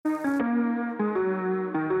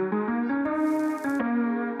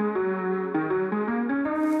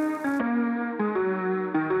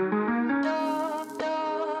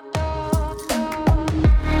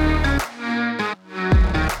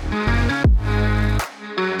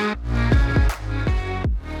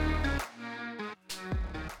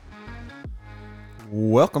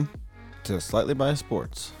Welcome to Slightly Biased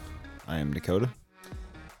Sports. I am Dakota.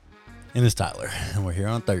 And it's Tyler, and we're here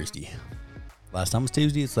on Thursday. Last time was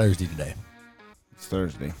Tuesday, it's Thursday today. It's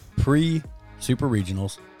Thursday. Pre-Super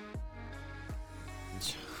Regionals.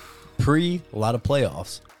 Pre a lot of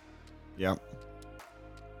playoffs. Yep.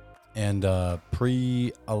 And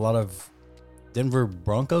pre a lot of Denver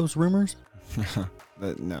Broncos rumors.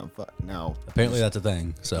 No. Apparently that's a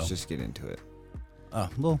thing. So Let's just get into it.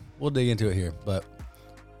 We'll dig into it here. But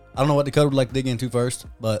I don't know what Dakota would like to dig into first,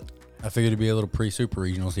 but I figured it'd be a little pre-Super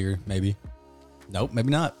Regionals here, maybe. Nope, maybe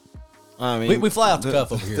not. I mean, We fly off the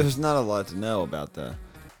cuff over here. There's not a lot to know about the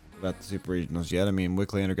Super Regionals yet. I mean,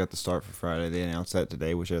 Wicklander got the start for Friday. They announced that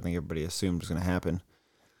today, which I think everybody assumed was going to happen.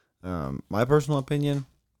 My personal opinion,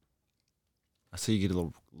 I say you get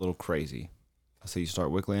a little crazy. I say you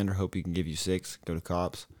start Wicklander, hope he can give you 6, go to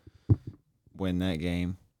Cops, win that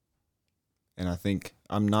game. And I think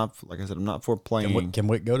I'm not for playing. Can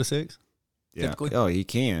Wick go to 6? Yeah. Typically? Oh, he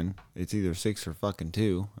can. It's either 6 or fucking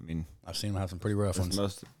 2. I mean, I've seen him have some pretty rough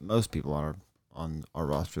ones. most people on our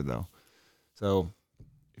roster though. So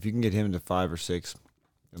if you can get him to 5 or 6,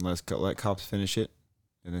 and let Cops finish it,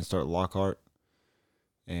 and then start Lockhart,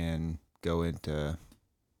 and go into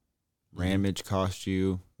Ramage, cost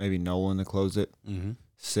you maybe Nolan to close it. Mm-hmm.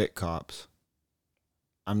 Sit Cops.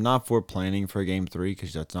 I'm not for planning for game 3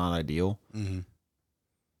 because that's not ideal. Mm-hmm.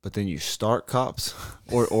 But then you start Cops,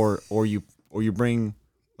 or you bring,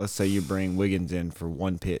 let's say you bring Wiggins in for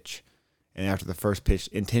one pitch, and after the first pitch,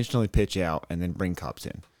 intentionally pitch out and then bring Cops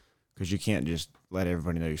in, because you can't just let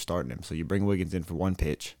everybody know you're starting him. So you bring Wiggins in for one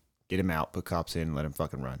pitch, get him out, put Cops in, and let him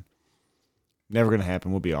fucking run. Never gonna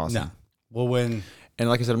happen. We'll be awesome. No, we'll win. And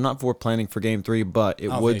like I said, I'm not for planning for game 3, but it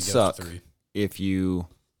would suck if you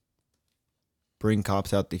bring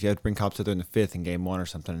Cops out. If you have to bring Cops out there in the 5th in game 1 or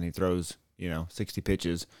something, and he throws 60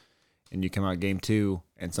 pitches, and you come out game 2,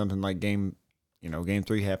 and something like game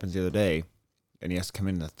 3 happens the other day, and he has to come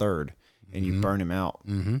in the 3rd, and you burn him out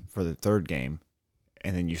for the 3rd game,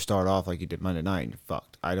 and then you start off like you did Monday night, and you're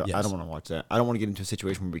fucked. I don't want to watch that. I don't want to get into a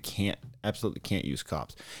situation where we absolutely can't use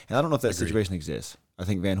Cops. And I don't know if that situation exists. I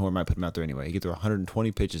think Van Horn might put him out there anyway. He could throw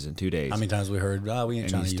 120 pitches in 2 days. How many times we heard, we ain't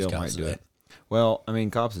trying to use Cops today. Well, I mean,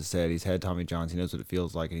 Cops has said he's had Tommy Johns. He knows what it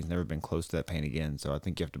feels like, and he's never been close to that pain again. So I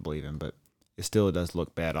think you have to believe him. But it does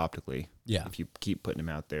look bad optically. Yeah. If you keep putting him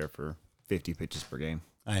out there for 50 pitches per game.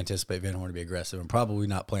 I anticipate Van Horn to be aggressive and probably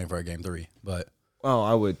not playing for a game 3. But well,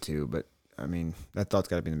 I would too. But I mean, that thought's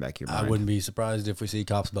got to be in the back of your mind. I wouldn't be surprised if we see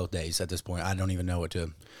Cops both days at this point. I don't even know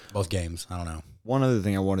both games. I don't know. One other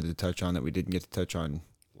thing I wanted to touch on that we didn't get to touch on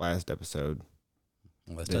last episode.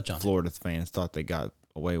 Let's touch on Florida fans thought they got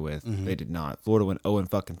away with. Mm-hmm. They did not. Florida went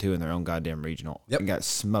 0-2 in their own goddamn regional and got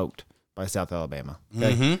smoked by South Alabama.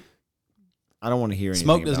 Okay? Mm-hmm. I don't want to hear anything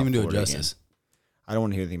Smoke doesn't about even Florida do it justice. Again. I don't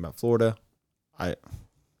want to hear anything about Florida.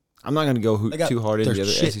 I'm not going to go too hard into the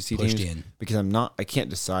other SEC teams because I can't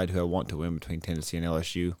decide who I want to win between Tennessee and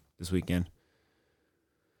LSU this weekend.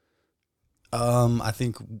 I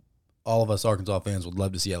think all of us Arkansas fans would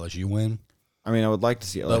love to see LSU win. I mean, I would like to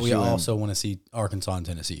see LSU but we also want to see Arkansas and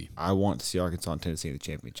Tennessee. I want to see Arkansas and Tennessee in the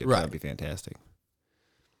championship. Right. That would be fantastic.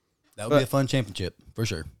 That would be a fun championship, for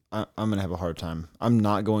sure. I'm going to have a hard time. I'm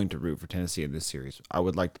not going to root for Tennessee in this series. I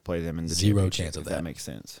would like to play them in the Zero championship, chance of if that makes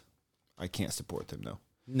sense. I can't support them, though.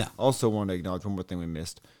 No. Also want to acknowledge one more thing we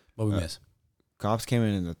missed. What we miss? Cops came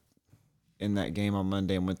in that game on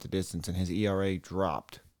Monday and went the distance, and his ERA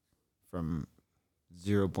dropped from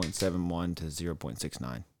 0.71 to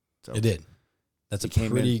 0.69. So it did. That's he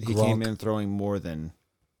came in throwing more than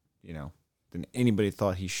anybody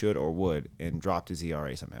thought he should or would, and dropped his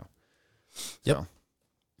ERA somehow. Yep. So,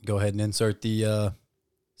 go ahead and insert the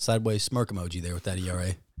sideways smirk emoji there with that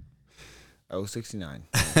ERA.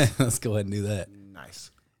 0.69. Let's go ahead and do that.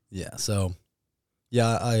 Nice. Yeah. So,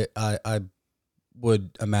 yeah, I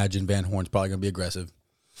would imagine Van Horn's probably going to be aggressive.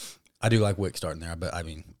 I do like Wick starting there, but I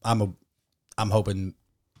mean, I'm hoping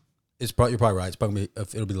you're probably right.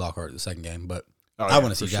 It'll be Lockhart the second game, but I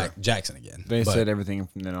want to see Jackson again. They said everything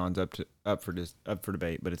from then on is up for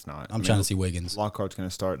debate, but it's not. I'm trying to see Wiggins. Lockhart's going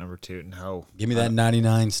to start number 2. No, give me that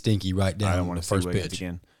 99 stinky right down. I don't want to see first Wiggins pitch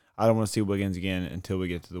again. I don't want to see Wiggins again until we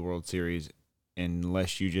get to the World Series,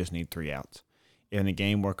 unless you just need 3 outs. In a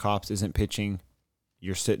game where Cops isn't pitching,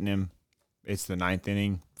 you're sitting him. It's the 9th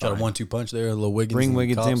inning. Got a 1-2 punch there, a little Wiggins. Bring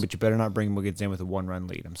Wiggins in, but you better not bring Wiggins in with a 1-run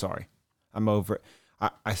lead. I'm sorry. I'm over it.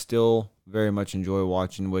 I still very much enjoy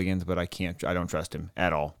watching Wiggins, but I don't trust him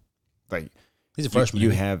at all. Like, he's a freshman. You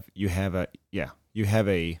have a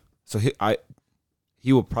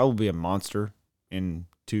he will probably be a monster in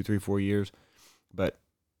 2, 3, 4 years, but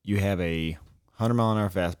you have a 100-mile-an-hour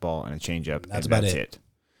fastball and a changeup. That's about it.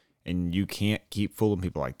 And you can't keep fooling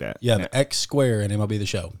people like that. Yeah, the X square and MLB The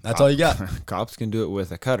Show. That's all you got. Cops can do it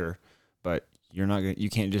with a cutter, but you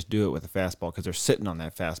can't just do it with a fastball because they're sitting on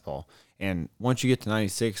that fastball. And once you get to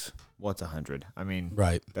 96, what's 100? I mean,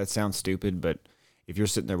 right. That sounds stupid, but if you're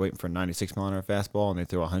sitting there waiting for a 96-mile-an-hour fastball and they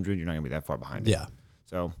throw 100, you're not going to be that far behind it. Yeah.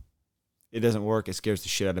 So it doesn't work. It scares the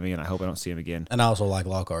shit out of me, and I hope I don't see him again. And I also like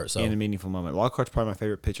Lockhart. So in a meaningful moment. Lockhart's probably my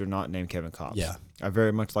favorite pitcher not named Kevin Kopps. Yeah. I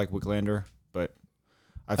very much like Wicklander, but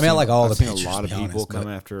I like all the pitchers. I've seen a lot of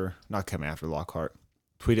people not come after Lockhart.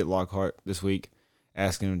 Tweet at Lockhart this week,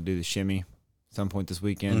 asking him to do the shimmy some point this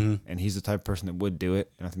weekend, and he's the type of person that would do it,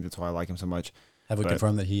 and I think that's why I like him so much. Have we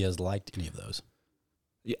confirmed that he has liked any of those?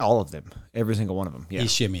 Yeah, all of them. Every single one of them. Yeah.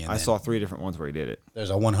 He's shimmying. I saw 3 different ones where he did it.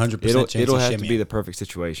 There's a 100% chance it'll have to be the perfect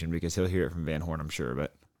situation because he'll hear it from Van Horn, I'm sure,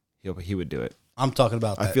 but he would do it. I'm talking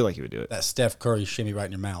about that. I feel like he would do it. That Steph Curry shimmy right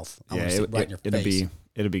in your mouth. I want to see it right in your face.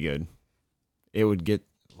 It'll be good. It would get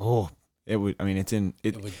it would. I mean, it's in.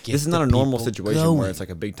 This is not a normal situation where it's like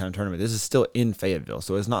a big time tournament. This is still in Fayetteville,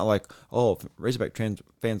 so it's not like if Razorback fans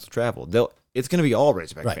will travel. It's going to be all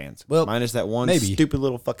Razorback fans, minus that one stupid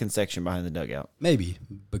little fucking section behind the dugout. Maybe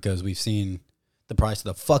because we've seen the price of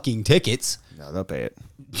the fucking tickets. No, they'll pay it.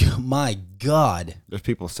 My God, there's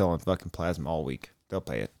people selling fucking plasma all week. They'll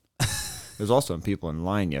pay it. There's also people in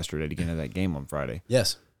line yesterday to get into that game on Friday.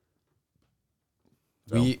 Yes,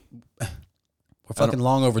 so, we're fucking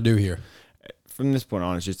long overdue here. From this point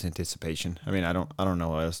on, it's just anticipation. I mean, I don't know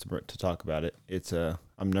what else to talk about it. It's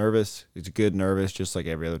I'm nervous. It's good nervous, just like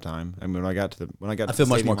every other time. I mean, when I got to I feel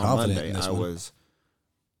much more confident Monday, in this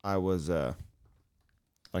I was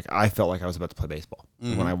like I felt like I was about to play baseball.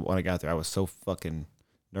 Mm-hmm. When I got there, I was so fucking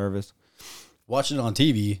nervous. Watching it on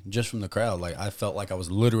TV, just from the crowd, like I felt like I was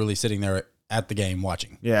literally sitting there at the game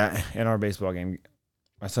watching. Yeah, and our baseball game.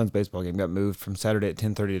 My son's baseball game got moved from Saturday at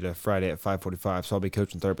 10:30 to Friday at 5:45, so I'll be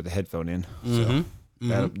coaching third with the headphone in. So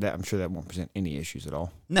that I'm sure that won't present any issues at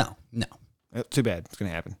all. No. Too bad. It's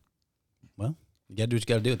going to happen. Well, you got to do what you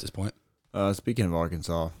got to do at this point. Speaking of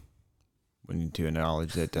Arkansas, we need to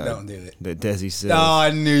acknowledge that don't do it. That Desi Sills. Oh,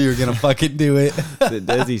 I knew you were going to fucking do it. That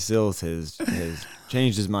Desi Sills has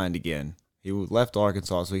changed his mind again. He left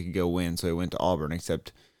Arkansas so he could go win, so he went to Auburn,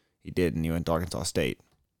 except he didn't. He went to Arkansas State.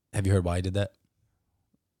 Have you heard why he did that?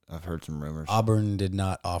 I've heard some rumors. Auburn did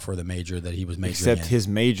not offer the major that he was majoring Except his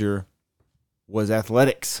major was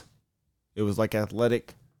athletics. It was like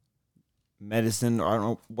athletic medicine, or I don't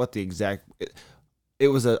know what the exact... It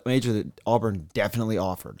was a major that Auburn definitely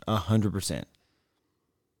offered, 100%.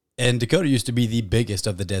 And Dakota used to be the biggest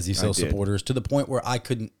of the Desi Sills supporters to the point where I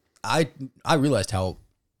realized how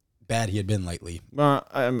bad he had been lately. Well,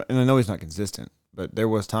 and I know he's not consistent, but there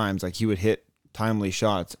was times like he would hit timely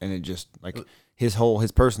shots, and it just like... His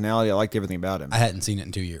personality, I liked everything about him. I hadn't seen it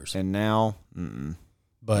in 2 years. And now,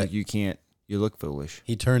 but like you can't, you look foolish.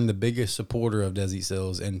 He turned the biggest supporter of Desi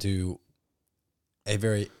Sills into a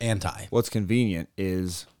very anti. What's convenient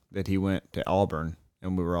is that he went to Auburn,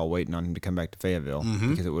 and we were all waiting on him to come back to Fayetteville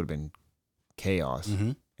because it would have been chaos.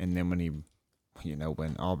 Mm-hmm. And then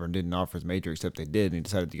when Auburn didn't offer his major, except they did, and he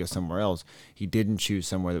decided to go somewhere else, he didn't choose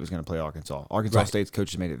somewhere that was going to play Arkansas. Arkansas State's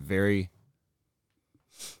coaches made it very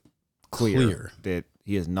clear that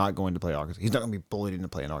he is not going to play Arkansas. He's not going to be bullied into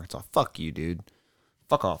playing Arkansas. Fuck you, dude.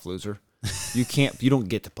 Fuck off, loser. You don't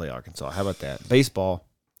get to play Arkansas. How about that? Baseball,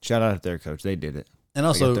 shout out to their coach. They did it. And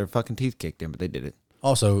also, they got their fucking teeth kicked in, but they did it.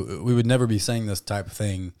 Also, we would never be saying this type of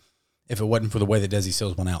thing if it wasn't for the way that Desi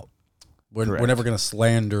Sills went out. We're never going to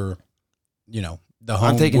slander, the home.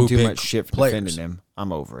 I'm taking too much shit for defending him.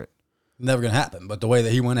 I'm over it. Never going to happen. But the way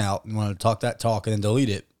that he went out and wanted to talk that talk and then delete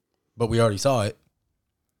it, but we already saw it.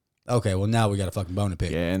 Okay, well now we got a fucking bone to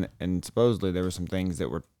pick. Yeah, and supposedly there were some things that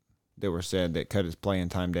were said that cut his playing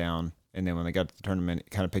time down, and then when they got to the tournament,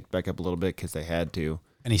 it kind of picked back up a little bit because they had to.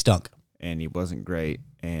 And he stunk. And he wasn't great,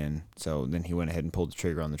 and so then he went ahead and pulled the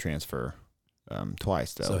trigger on the transfer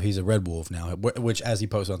twice, though. So he's a Red Wolf now, which, as he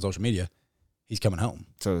posted on social media, he's coming home.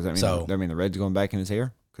 So does that mean the Red's going back in his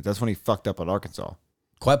hair? Because that's when he fucked up at Arkansas.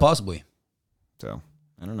 Quite possibly. So,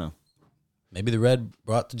 I don't know. Maybe the Red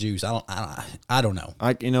brought the juice. I don't know.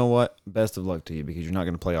 You know what? Best of luck to you because you're not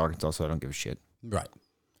going to play Arkansas, so I don't give a shit. Right.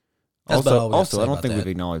 Also, I don't think we've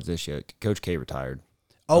acknowledged this yet. Coach K retired.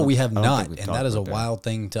 Oh, we have not, and that is a wild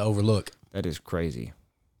thing to overlook. That is crazy.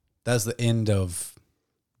 That's the end of.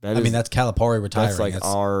 That's Calipari retiring. That's like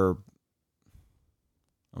our.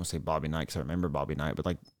 I want to say Bobby Knight because I remember Bobby Knight, but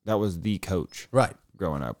like that was the coach. Right.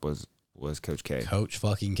 Growing up was Coach K. Coach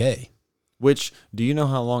fucking K. Which, do you know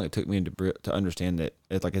how long it took me to understand that,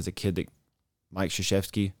 like as a kid, that Mike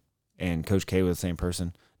Krzyzewski and Coach K were the same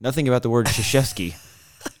person? Nothing about the word Krzyzewski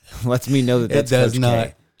lets me know that that's It does Coach not.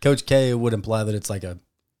 K. Coach K would imply that it's like a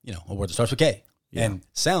word that starts with K and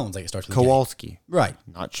sounds like it starts with Kowalski. K. Right.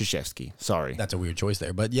 Not Krzyzewski. Sorry. That's a weird choice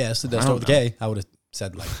there. But yes, it does start with K. I would have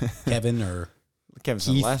said like Kevin or Kevin's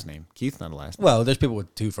Keith. not a last name. Keith's not a last name. Well, there's people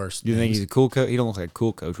with two first You names. think he's a cool coach? He don't look like a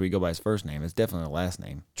cool coach where you go by his first name. It's definitely a last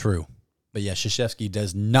name. True. But yeah, Krzyzewski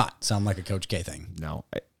does not sound like a Coach K thing. No.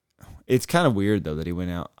 It's kind of weird, though, that he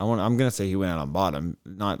went out. I'm going to say he went out on bottom.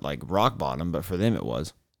 Not like rock bottom, but for them it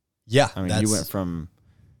was. Yeah. I mean, you went from...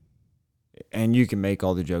 And you can make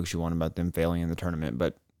all the jokes you want about them failing in the tournament,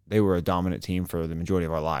 but they were a dominant team for the majority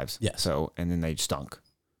of our lives. Yeah. So, and then they stunk.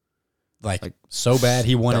 Like so bad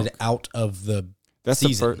he wanted out of the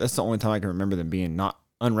season. That's the only time I can remember them being not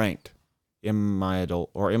unranked in my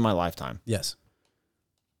lifetime. Yes.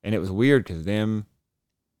 And it was weird because who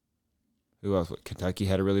else? Kentucky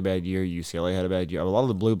had a really bad year. UCLA had a bad year. A lot of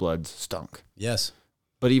the blue bloods stunk. Yes.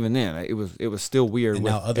 But even then, it was still weird and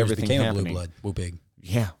with now others everything became happening. a blue blood. Woo big.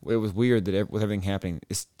 Yeah, it was weird that with everything happening,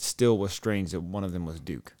 it still was strange that one of them was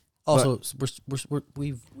Duke. Also,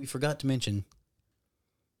 we forgot to mention.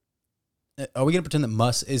 Are we gonna pretend that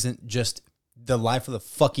Muss isn't just the life of the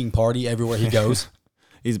fucking party everywhere he goes?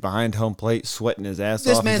 He's behind home plate, sweating his ass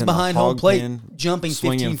off. This man's behind home plate, jumping 15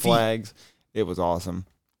 swinging feet. flags. It was awesome.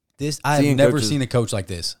 I have never seen a coach like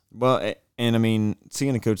this. Well, and I mean,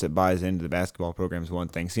 seeing a coach that buys into the basketball program is one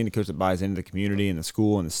thing. Seeing a coach that buys into the community and the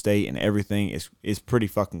school and the state and everything is pretty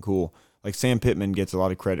fucking cool. Like Sam Pittman gets a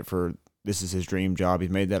lot of credit for this is his dream job.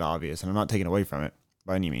 He's made that obvious, and I'm not taking away from it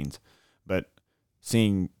by any means. But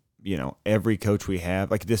seeing, every coach we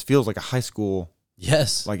have, like this feels like a high school.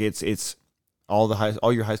 Yes. Like it's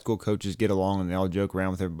all your high school coaches get along and they all joke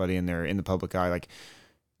around with everybody and they're in the public eye. Like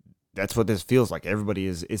that's what this feels like. Everybody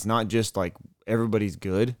is. It's not just like everybody's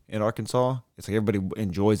good in Arkansas. It's like everybody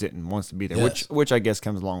enjoys it and wants to be there, yes. which I guess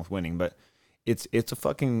comes along with winning. But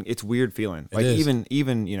it's weird feeling. Like even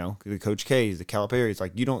the Coach K's, the Calipari's,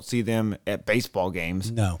 like you don't see them at baseball games.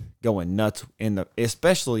 No, going nuts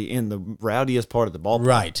especially in the rowdiest part of the ballpark.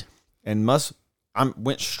 Right. And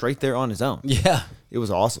went straight there on his own. Yeah, it was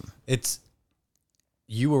awesome.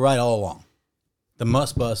 You were right all along. The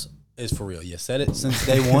Muss Bus is for real. You said it since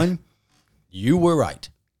day one. You were right.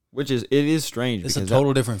 It is strange. It's a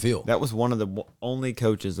total different feel. That was one of the only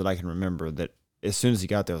coaches that I can remember that as soon as he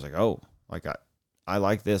got there, I was like, oh, like I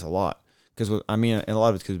like this a lot. Because, and a lot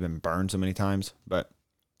of it's because we've been burned so many times, but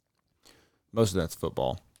most of that's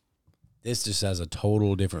football. This just has a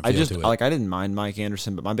total different feel to it. I didn't mind Mike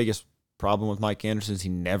Anderson, but my biggest problem with Mike Anderson is he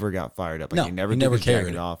never got fired up. Like, no, he never took his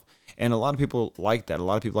jacket off. And a lot of people like that. A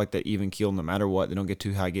lot of people like that even keel no matter what. They don't get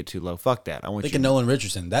too high, get too low. Fuck that. Think of Nolan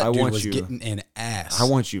Richardson. That dude was getting an ass. I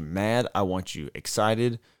want you mad. I want you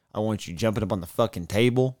excited. I want you jumping up on the fucking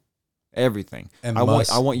table. Everything. And I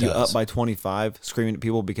want you up by 25 screaming at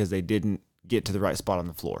people because they didn't get to the right spot on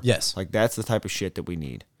the floor. Yes. Like that's the type of shit that we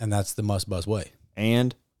need. And that's the Muss Bus way.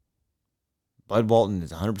 And Bud Walton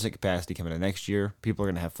is 100% capacity coming in next year. People are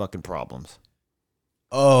going to have fucking problems.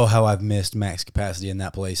 Oh, how I've missed max capacity in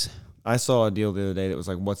that place. I saw a deal the other day that was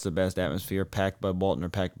like, what's the best atmosphere, packed Bud Walton or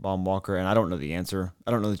packed Baum Walker? And I don't know the answer.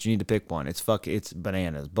 I don't know that you need to pick one. It's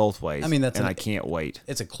bananas both ways. I mean, I can't wait.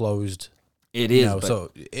 It's a closed. It is.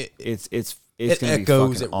 So it's it gonna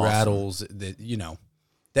echoes, be it awesome. rattles. The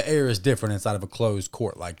air is different inside of a closed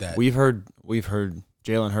court like that. We've heard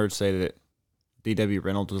Jalen Hurts say that D.W.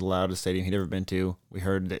 Reynolds was the loudest stadium he'd ever been to. We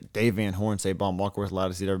heard that Dave Van Horn say Baum Walker was the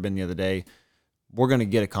loudest he'd ever been the other day. We're going to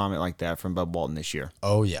get a comment like that from Bud Walton this year.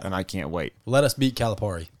 Oh, yeah. And I can't wait. Let us beat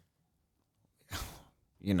Calipari.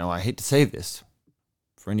 I hate to say this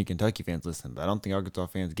for any Kentucky fans listening, but I don't think Arkansas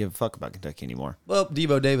fans give a fuck about Kentucky anymore. Well,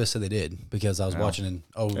 Devo Davis said they did because I was watching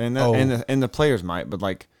and the players might, but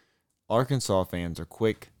like Arkansas fans are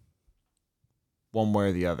quick one way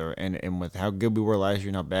or the other. And with how good we were last year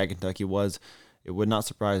and how bad Kentucky was, it would not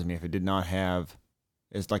surprise me if it did not have.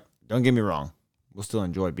 It's like, don't get me wrong, we'll still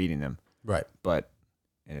enjoy beating them. Right.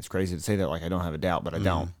 And it's crazy to say that, like, I don't have a doubt, but I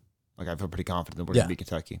don't. Like, I feel pretty confident that we're going to beat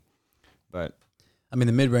Kentucky. But, I mean,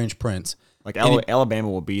 the mid-range Prince. Like, Alabama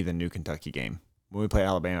will be the new Kentucky game. When we play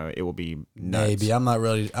Alabama, it will be nuts. Maybe. I'm not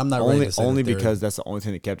ready to say only because that's the only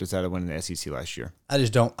thing that kept us out of winning the SEC last year. I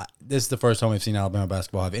just don't. This is the first time we've seen Alabama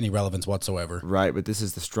basketball have any relevance whatsoever. Right, but this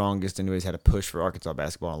is the strongest anybody's had a push for Arkansas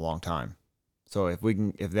basketball in a long time. So if we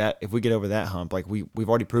get over that hump, like we've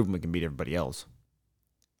already proven we can beat everybody else.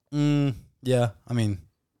 Yeah, I mean,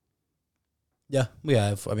 yeah, we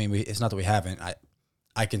have. I mean, it's not that we haven't.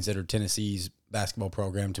 I consider Tennessee's basketball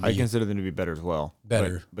program to be. I consider them to be better as well.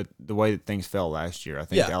 Better, but the way that things fell last year, I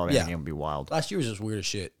think the Alabama game would be wild. Last year was just weird as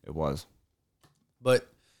shit. It was. But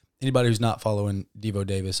anybody who's not following Devo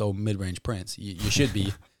Davis, mid-range Prince, you should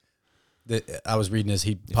be. I was reading this.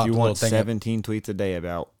 He If popped you a little want thing 17 tweets a day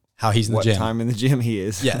about how he's in the what gym. time in the gym he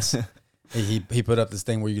is. Yes. He put up this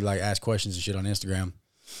thing where you like ask questions and shit on Instagram.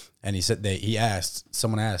 And he said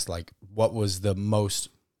someone asked like, what was the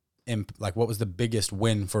biggest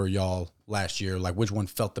win for y'all last year? Like which one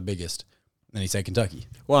felt the biggest? And he said Kentucky.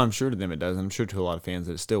 Well, I'm sure to them it does. I'm sure to a lot of fans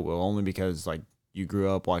that it still will, only because like you grew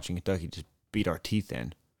up watching Kentucky just beat our teeth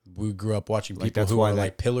in. We grew up watching Like, people that's who why are they-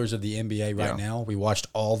 like pillars of the NBA right now. We watched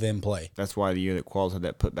all them play. That's why the year that Qualls had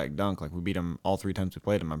that putback dunk, like we beat them all 3 times we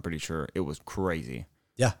played them. I'm pretty sure it was crazy.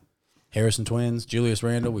 Yeah. Harrison Twins, Julius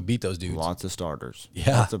Randle, we beat those dudes. Lots of starters.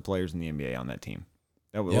 Yeah. Lots of players in the NBA on that team.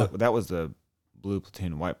 That was the blue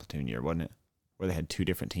platoon, white platoon year, wasn't it? Where they had 2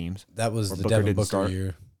 different teams. That was Or the Booker Devin didn't Booker start.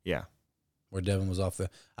 year Yeah. where Devin was off the.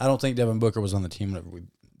 I don't think Devin Booker was on the team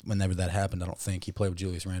whenever that happened. I don't think he played with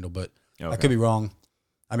Julius Randle, but I could be wrong.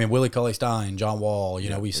 I mean, Willie Cauley-Stein, John Wall, you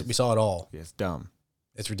know, we saw it all. It's dumb.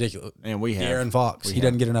 It's ridiculous. And we had Aaron Fox, he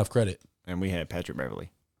doesn't get enough credit. And we had Patrick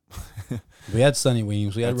Beverly. We had Sonny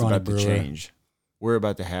Weems, we had That's Ronnie about Brewer. to change. We're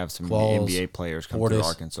about to have some Qualls, NBA players come Portis. through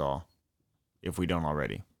Arkansas, if we don't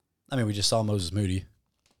already. I mean, we just saw Moses Moody.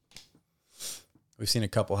 We've seen a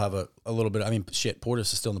couple have a little bit. I mean, shit, Portis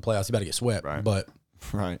is still in the playoffs. He's about to get swept, Right. but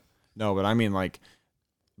Right. No, but I mean like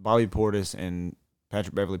Bobby Portis and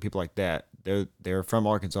Patrick Beverly, people like that. They're from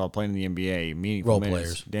Arkansas playing in the NBA, meaningful Role minutes.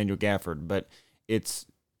 players. Daniel Gafford, but it's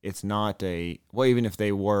not a well. Even if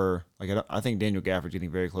they were like, I think Daniel Gafford's getting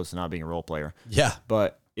very close to not being a role player. yeah,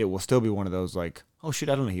 But it will still be one of those like, oh shit,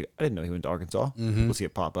 I didn't know he went to Arkansas. Mm-hmm. We'll see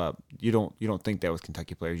it pop up. You don't think that was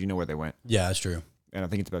Kentucky players. You know where they went, yeah, that's true. and I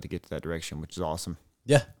think it's about to get to that direction, which is awesome.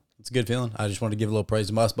 Yeah, it's a good feeling. I just wanted to give a little praise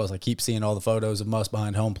to Muss Bus. I keep seeing all the photos of Muss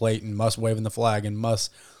behind home plate and Muss waving the flag and Muss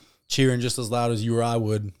cheering just as loud as you or I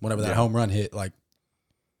would whenever that home run hit. Like,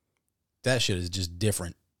 that shit is just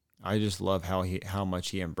different. I just love how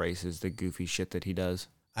much he embraces the goofy shit that he does.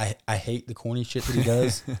 I hate the corny shit that he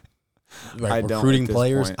does. Like I don't recruiting at this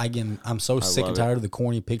players. point. I'm so sick and love it. tired of the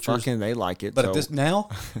corny pictures. Fucking they like it. But so, at this now,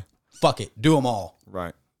 fuck it. Do them all.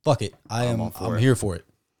 right. Fuck it. I'm all for I'm it. here for it.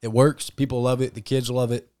 It works. People love it. The kids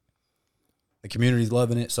love it. The community's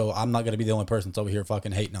loving it. So I'm not going to be the only person that's over here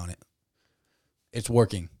fucking hating on it. It's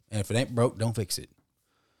working. And if it ain't broke, don't fix it.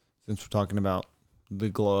 Since we're talking about the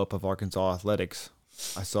glow up of Arkansas athletics,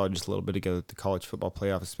 I saw just a little bit ago that the college football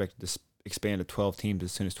playoff is expected to expand to 12 teams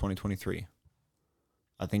as soon as 2023.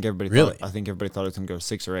 I think everybody thought it was going to go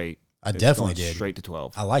 6 or 8. I It's definitely going did. straight to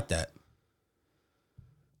 12. I like that.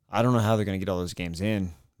 I don't know how they're going to get all those games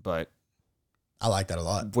in, but I like that a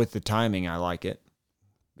lot. with the timing, I like it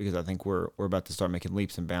because I think we're about to start making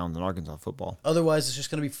leaps and bounds in Arkansas football. Otherwise, it's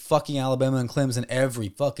just going to be fucking Alabama and Clemson every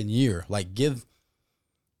fucking year. Like,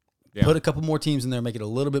 put a couple more teams in there, make it a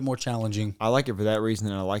little bit more challenging. I like it for that reason,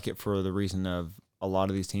 and I like it for the reason of a lot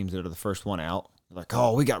of these teams that are the first one out. They're like,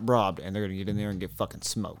 oh, we got robbed, and they're going to get in there and get fucking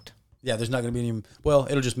smoked. Yeah, there's not going to be any. Well,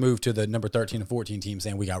 it'll just move to the number 13 and 14 team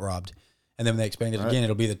saying we got robbed. And then when they expand it again,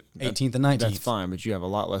 it'll be the 18th and 19th. That's fine, but you have a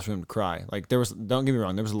lot less room to cry. Like don't get me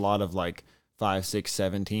wrong, there was a lot of like 5, 6,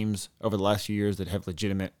 7 teams over the last few years that have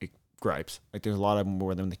legitimate gripes. Like there's a lot of them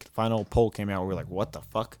where when the final poll came out, we were like, what the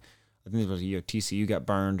fuck? I think it was a year TCU got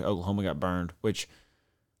burned, Oklahoma got burned, which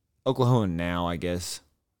Oklahoma now, I guess,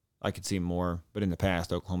 I could see more. But in the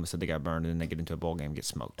past, Oklahoma said they got burned and then they get into a bowl game and get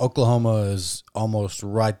smoked. Oklahoma is almost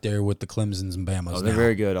right there with the Clemsons and Bamas. Oh, they're now.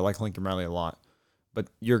 very good. I like Lincoln Riley a lot. But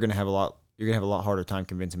you're gonna have a lot harder time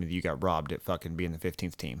convincing me that you got robbed at fucking being the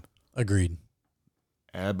 15th team. Agreed.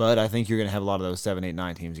 But I think you're going to have a lot of those 7, 8,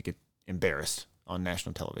 9 teams that get embarrassed on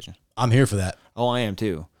national television. I'm here for that. Oh, I am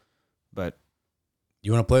too. But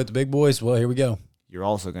You want to play with the big boys? Well, here we go. you're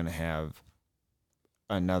also going to have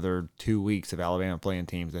another 2 weeks of Alabama playing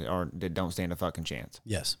teams that don't stand a fucking chance.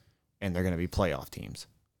 Yes. And they're going to be playoff teams,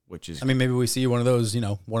 which is I mean, maybe we see one of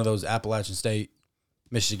those Appalachian State,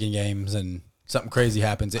 Michigan games and something crazy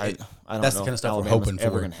happens. I don't that's know the kind of stuff Alabama's we're hoping for.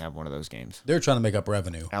 ever going to have one of those games. They're trying to make up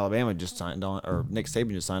revenue. Alabama just signed on, or Nick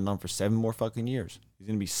Saban just signed on for 7 more fucking years. He's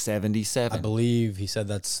going to be 77. I believe he said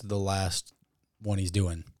that's the last one he's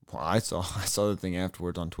doing. Well, I saw the thing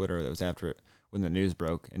afterwards on Twitter that was after it when the news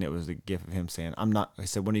broke, and it was a gif of him saying, "I'm not." I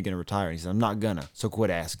said, "When are you going to retire?" And he said, "I'm not gonna." So quit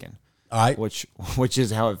asking. All right. Which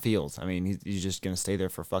is how it feels. I mean, he's just going to stay there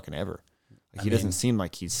for fucking ever. Like, he doesn't seem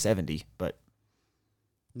like he's 70, but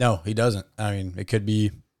No, he doesn't. I mean, it could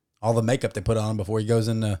be all the makeup they put on before he goes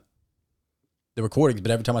into the recordings.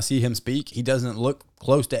 But every time I see him speak, he doesn't look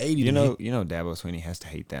close to 80. you know Dabo Swinney has to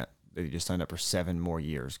hate that he just signed up for 7 more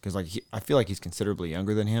years because I feel like he's considerably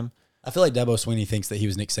younger than him, I feel like Dabo Swinney thinks that he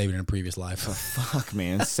was Nick Saban in a previous life. Fuck,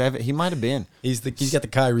 man. 7. He might have been. He's got the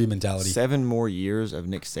Kyrie mentality. 7 more years of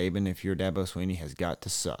Nick Saban, if you're Dabo Swinney, has got to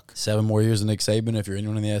suck. 7 more years of Nick Saban, if you're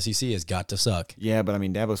anyone in the SEC, has got to suck. Yeah, but I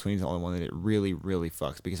mean, Dabo Swinney's the only one that it really, really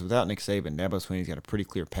fucks. Because without Nick Saban, Dabo Swinney's got a pretty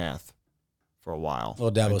clear path for a while. Well,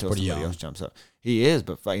 Dabo's until pretty somebody young. else jumps up. He is,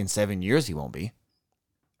 but in 7 years, he won't be.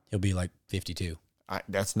 He'll be like 52.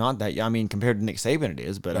 That's not that. I mean, compared to Nick Saban, it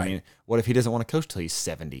is. But Right. I mean, what if he doesn't want to coach till he's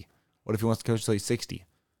 70? What if he wants to coach till he's 60?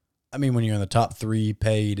 I mean, when you're in the top 3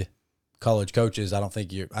 paid college coaches, I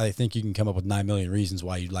think you can come up with 9 million reasons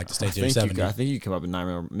why you'd like to stay till 70. I think you come up with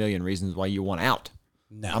 9 million reasons why you want out.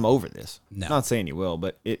 No. I'm over this. No. Not saying you will,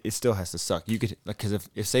 but it still has to suck. You could, because if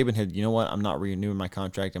Saban had, you know what, I'm not renewing my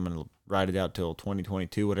contract. I'm going to ride it out till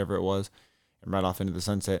 2022, whatever it was, and ride off into the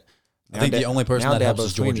sunset. I think the only person that helps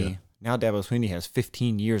is Georgia. Now Dabo Swinney has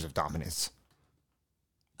 15 years of dominance.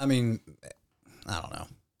 I mean, I don't know.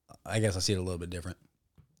 I guess I see it a little bit different.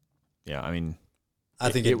 Yeah, I mean, I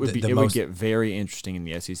think it would get very interesting in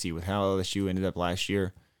the SEC with how LSU ended up last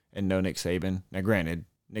year and no Nick Saban. Now, granted,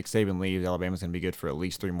 Nick Saban leaves, Alabama's going to be good for at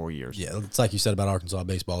least 3 more years. Yeah, it's like you said about Arkansas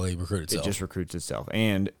baseball. They recruit itself. It just recruits itself.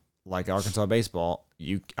 And like Arkansas baseball,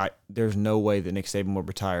 there's no way that Nick Saban would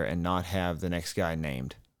retire and not have the next guy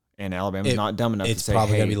named. And Alabama's not dumb enough to say,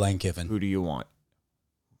 probably hey, going to be Lane Kiffin. Who do you want?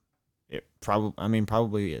 It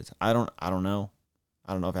probably is. I don't know.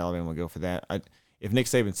 I don't know if Alabama will go for that. If Nick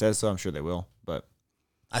Saban says so, I'm sure they will. But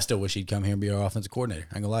I still wish he'd come here and be our offensive coordinator.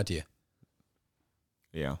 I ain't gonna lie to you.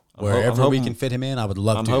 Yeah, Wherever we can fit him in, I would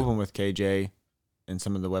love to. I'm hoping with KJ and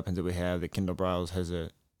some of the weapons that we have that Kendall Briles has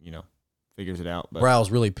figures it out. But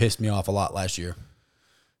Briles really pissed me off a lot last year.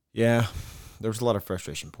 Yeah, there was a lot of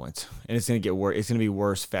frustration points, and it's going to get worse. It's going to be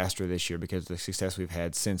worse faster this year because of the success we've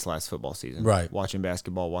had since last football season. Right, watching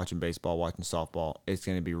basketball, watching baseball, watching softball. It's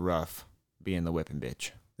going to be rough being the whipping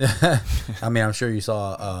bitch. I mean, I'm sure you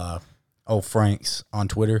saw old Franks on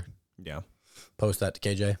Twitter. Yeah, post that to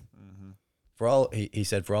KJ. For all he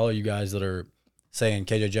said, for all of you guys that are saying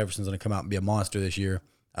KJ Jefferson's going to come out and be a monster this year,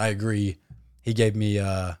 I agree. He gave me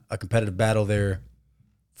a competitive battle there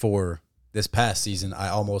for this past season. I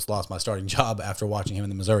almost lost my starting job after watching him in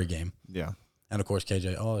the Missouri game. Yeah. And, of course,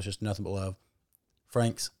 KJ, it's just nothing but love.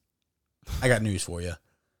 Franks, I got news for you.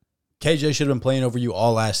 KJ should have been playing over you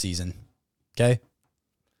all last season, okay?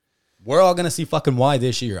 We're all going to see fucking why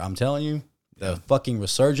this year. I'm telling you, the fucking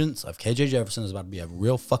resurgence of KJ Jefferson is about to be a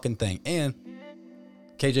real fucking thing. And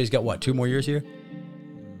KJ's got, 2 more years here?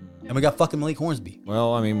 And we got fucking Malik Hornsby.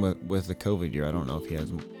 Well, I mean, with the COVID year, I don't know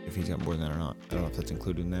if he's got more than that or not. I don't know if that's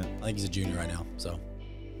included in that. I think he's a junior right now, so.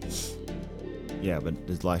 Yeah, but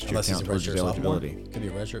does last year Unless count towards his eligibility? Could be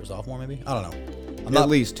a redshirt sophomore, maybe? I don't know. At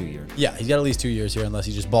least 2 years. Yeah, he's got at least 2 years here unless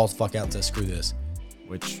he just balls the fuck out and says, screw this.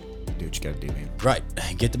 Which, do what you got to do, man. Right.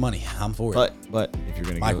 Get the money. I'm for it. But if you're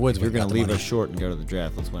going to leave us short and go to the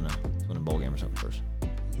draft, let's win a bowl game or something first.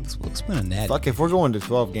 Let's win a natty. Fuck, if we're going to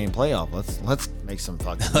 12-game playoff, let's make some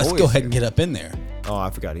fucking Let's go ahead and get up in there. Oh, I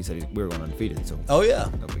forgot. He said we were going undefeated, so. Oh, yeah.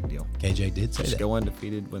 No big deal. KJ did say just that. Go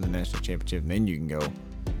undefeated, win the national championship, and then you can go to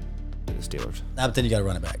the Steelers. But then you got to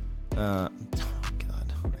run it back. Oh,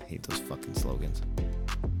 God. I hate those fucking slogans.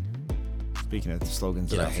 Speaking of the slogans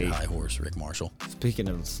Get that I off hate. your high horse, Rick Marshall. Speaking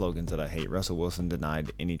of the slogans that I hate, Russell Wilson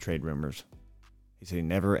denied any trade rumors. He said he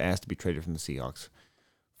never asked to be traded from the Seahawks.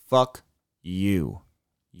 Fuck you,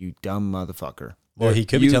 you dumb motherfucker. Well, he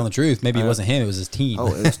could be telling the truth. Maybe it wasn't him. It was his team.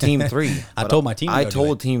 Oh, it was Team 3. I told my team to I go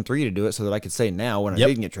told Team 3 to do it so that I could say now when I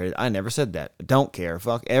didn't get traded, I never said that. I don't care.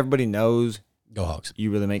 Fuck. Everybody knows. Go Hawks.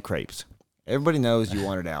 You really make crepes. Everybody knows you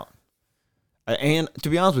wanted out. And to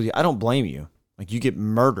be honest with you, I don't blame you. Like, you get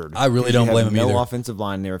murdered. I really don't blame him either. No offensive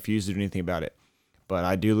line, and they refuse to do anything about it. But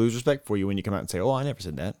I do lose respect for you when you come out and say, "Oh, I never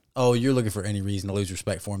said that." Oh, you're looking for any reason to lose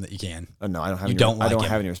respect for him that you can. Oh, no, I don't have. I don't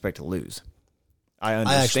have any respect to lose. I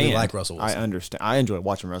understand. I actually like Russell Wilson. I understand. I enjoy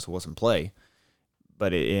watching Russell Wilson play,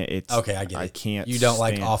 but it's okay. I get it. I can't. You don't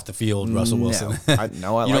like off the field Russell Wilson. I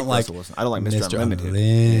like Russell Wilson. I don't like Mr. Unlimited.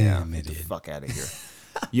 Yeah, get the fuck out of here.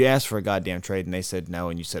 You asked for a goddamn trade and they said no,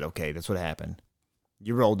 and you said okay. That's what happened.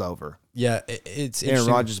 You rolled over. Yeah, it's Aaron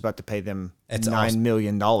Rodgers is about to pay them $9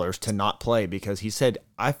 million to not play because he said,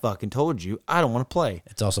 "I fucking told you I don't want to play."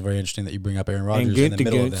 It's also very interesting that you bring up Aaron Rodgers in the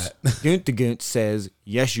middle of that. Gunther Guntz says,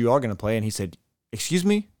 "Yes, you are going to play," and he said, "Excuse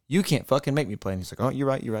me, you can't fucking make me play." And he's like, "Oh, you're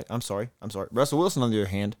right. I'm sorry. Russell Wilson, on the other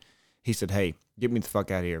hand, he said, "Hey, get me the fuck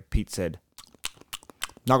out of here." Pete said,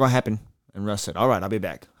 "Not going to happen." And Russ said, "All right, I'll be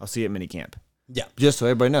back. I'll see you at minicamp." Yeah. Just so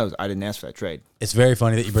everybody knows, I didn't ask for that trade. It's very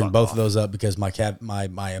funny that you bring both of those up because my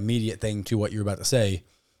immediate thing to what you're about to say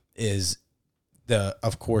is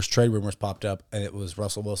of course, trade rumors popped up, and it was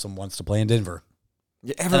Russell Wilson wants to play in Denver.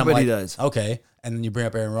 Yeah, everybody does. Okay, and then you bring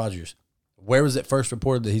up Aaron Rodgers. Where was it first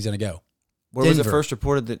reported that he's going to go? Where was it first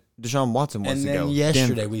reported that Deshaun Watson wants to go? And then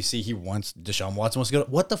yesterday we see Deshaun Watson wants to go.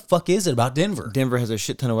 What the fuck is it about Denver? Denver has a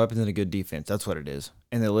shit ton of weapons and a good defense. That's what it is.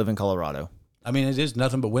 And they live in Colorado. I mean, it is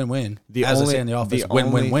nothing but win-win. The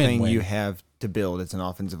only thing you have to build is an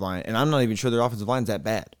offensive line. And I'm not even sure their offensive line is that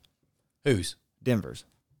bad. Whose? Denver's.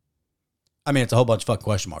 I mean, it's a whole bunch of fucking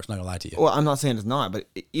question marks. Not going to lie to you. Well, I'm not saying it's not, but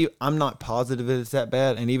I'm not positive it's that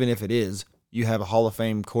bad. And even if it is, you have a Hall of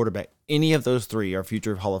Fame quarterback. Any of those three are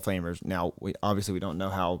future Hall of Famers. Now, we don't know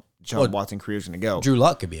how Deshaun Watson's career is going to go. Drew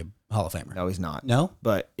Luck could be a Hall of Famer. No, he's not. No?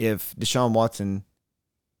 But if Deshaun Watson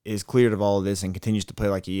is cleared of all of this and continues to play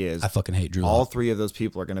like he is, I fucking hate Drew Luck. All three of those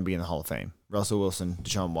people are going to be in the Hall of Fame. Russell Wilson,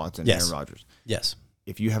 Deshaun Watson, Aaron Rodgers. Yes.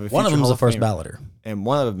 If you have one of them is a first balloter. And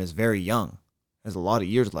one of them is very young. Has a lot of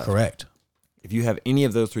years left. Correct. If you have any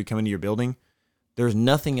of those three come into your building, there's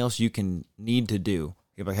nothing else you can need to do.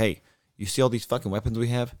 You're like, hey, you see all these fucking weapons we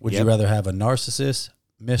have? Would you rather have a narcissist,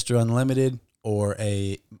 Mr. Unlimited, or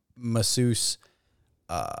a masseuse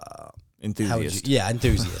enthusiast?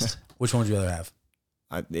 Enthusiast. Which one would you rather have?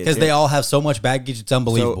 Because they all all have so much baggage, it's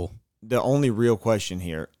unbelievable. So the only real question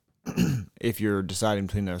here, if you're deciding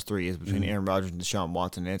between those three, is between Aaron Rodgers and Deshaun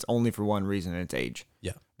Watson, and it's only for one reason, and it's age.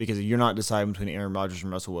 Yeah. Because you're not deciding between Aaron Rodgers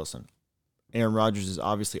and Russell Wilson. Aaron Rodgers is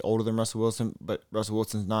obviously older than Russell Wilson, but Russell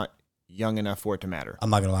Wilson's not young enough for it to matter. I'm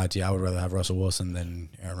not going to lie to you. I would rather have Russell Wilson than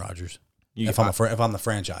Aaron Rodgers. If I'm the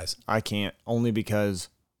franchise. I can't, only because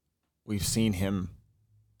we've seen him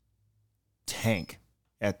tank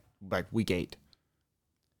at like week 8.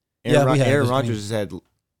 Aaron Rodgers has had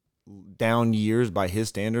down years by his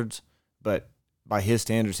standards, but by his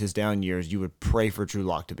standards, his down years, you would pray for Drew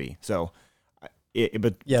Lock to be. So,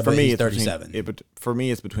 for me, he's 37. But for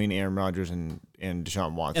me, it's between Aaron Rodgers and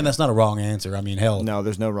Deshaun Watson. And that's not a wrong answer. I mean, hell. No,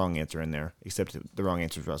 there's no wrong answer in there, except the wrong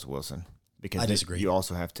answer is Russell Wilson. Because I disagree. You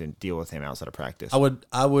also have to deal with him outside of practice. I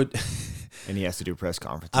would. And he has to do press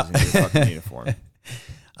conferences in his fucking uniform. Fans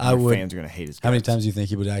are going to hate his guts. How many times do you think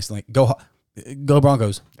he would actually go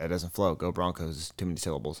Broncos? That doesn't flow. Go Broncos is too many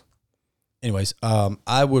syllables. Anyways,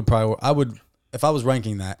 I would if I was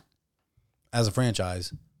ranking that as a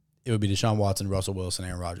franchise, it would be Deshaun Watson, Russell Wilson,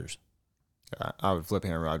 Aaron Rodgers. I would flip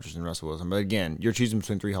Aaron Rodgers and Russell Wilson. But again, you're choosing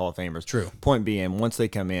between 3 Hall of Famers. True. Point being, once they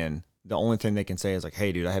come in, the only thing they can say is like,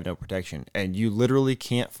 hey, dude, I have no protection. And you literally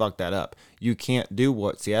can't fuck that up. You can't do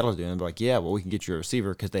what Seattle's doing and be like, yeah, well, we can get you a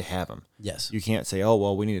receiver because they have them. Yes. You can't say, oh,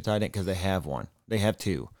 well, we need a tight end because they have one. They have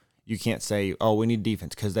 2. You can't say, oh, we need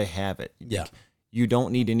defense because they have it. Yeah. You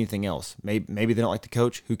don't need anything else. Maybe they don't like the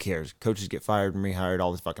coach. Who cares? Coaches get fired and rehired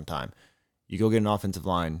all this fucking time. You go get an offensive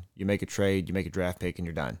line, you make a trade, you make a draft pick, and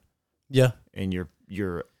you're done. Yeah. And you're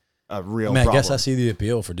a real problem. I guess I see the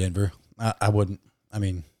appeal for Denver. I wouldn't. I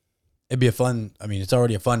mean, it'd be it's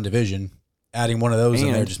already a fun division. Adding one of those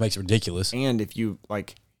in there just makes it ridiculous. And if you,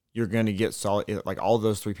 you're going to get solid, all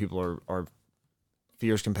those 3 people are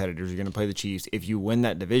fierce competitors. You're going to play the Chiefs. If you win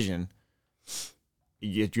that division,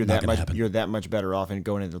 you're that much better off in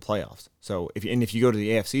going into the playoffs. So if you go to the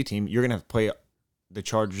AFC team, you're going to have to play the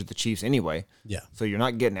Chargers, the Chiefs anyway. Yeah. So you're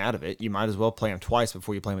not getting out of it. You might as well play them twice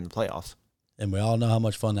before you play them in the playoffs. And we all know how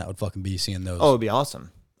much fun that would fucking be seeing those. Oh, it'd be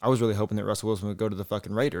awesome. I was really hoping that Russell Wilson would go to the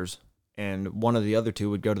fucking Raiders and one of the other 2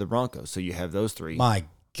 would go to the Broncos. So you have those 3. My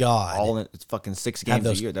God. All in fucking 6 games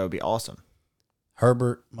a year. That would be awesome.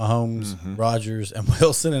 Herbert, Mahomes, Rodgers, and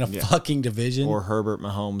Wilson in a fucking division. Or Herbert,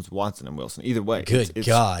 Mahomes, Watson, and Wilson. Either way. Good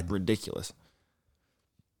God. It's ridiculous.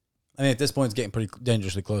 I mean, at this point, it's getting pretty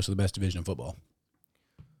dangerously close to the best division in football.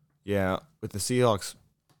 Yeah, with the Seahawks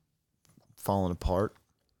falling apart.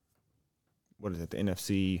 What is it? The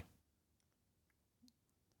NFC?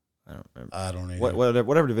 I don't remember. I don't know.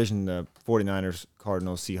 Whatever division the 49ers,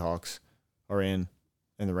 Cardinals, Seahawks are in,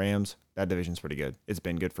 and the Rams, that division's pretty good. It's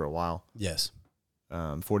been good for a while. Yes.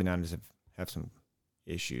 49ers have some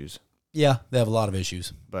issues. Yeah, they have a lot of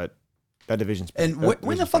issues. But that division's And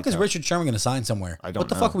when the fuck is Richard Sherman going to sign somewhere? I don't know. What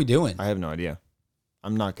the fuck are we doing? I have no idea.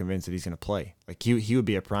 I'm not convinced that he's going to play. Like he would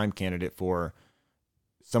be a prime candidate for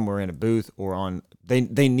somewhere in a booth or on.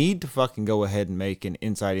 They need to fucking go ahead and make an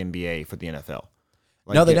inside NBA for the NFL.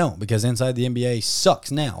 No, they don't, because inside the NBA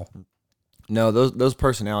sucks now. No, those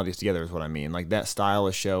personalities together is what I mean. Like that style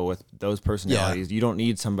of show with those personalities. Yeah. You don't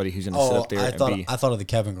need somebody who's going to sit up there I thought of the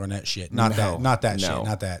Kevin Garnett shit. Not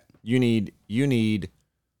that. You need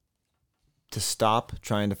to stop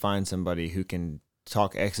trying to find somebody who can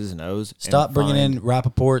talk X's and O's. Stop bringing in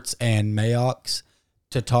Rappaports and Mayox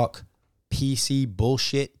to talk PC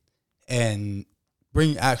bullshit and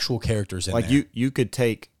bring actual characters in there. Like you could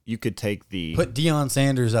take you could take the put Deion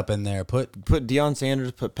Sanders up in there. Put Deion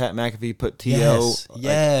Sanders, put Pat McAfee, put T.O.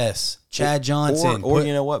 Yes. Chad Johnson. Or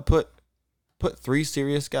you know what? Put 3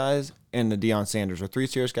 serious guys and the Deion Sanders, or 3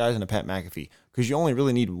 serious guys and a Pat McAfee, because you only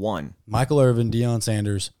really need one. Michael Irvin, Deion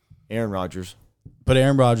Sanders, Aaron Rodgers. Put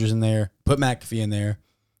Aaron Rodgers in there. Put McAfee in there.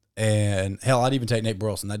 And hell, I'd even take Nate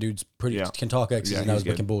Burleson. That dude's can talk X's and O's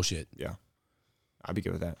making bullshit. Yeah. I'd be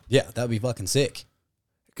good with that. Yeah, that'd be fucking sick.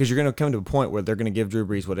 Because you're going to come to a point where they're going to give Drew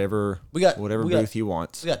Brees whatever booth he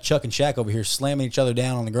wants. We got Chuck and Shaq over here slamming each other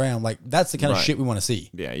down on the ground. Like, that's the kind of shit we want to see.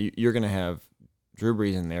 Yeah, you're going to have Drew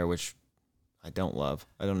Brees in there, which I don't love.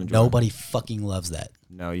 I don't enjoy. Nobody fucking loves that.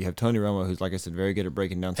 No, you have Tony Romo, who's, like I said, very good at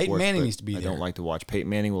breaking down sports. Peyton Manning needs to be there. I don't like to watch. Peyton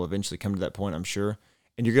Manning will eventually come to that point, I'm sure.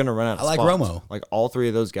 And you're going to run out of spots. I like Romo. Like, all 3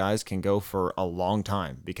 of those guys can go for a long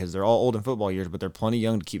time because they're all old in football years, but they're plenty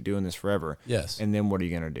young to keep doing this forever. Yes. And then what are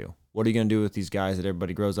you going to do? What are you going to do with these guys that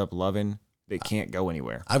everybody grows up loving that can't go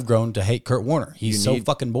anywhere? I've grown to hate Kurt Warner. He's so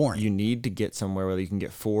fucking boring. You need to get somewhere where you can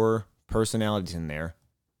get 4 personalities in there,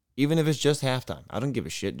 even if it's just halftime. I don't give a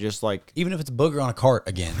shit. Just like, even if it's Booger on a cart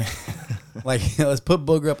again. Like, let's put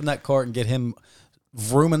Booger up in that cart and get him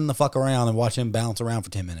vrooming the fuck around and watch him bounce around for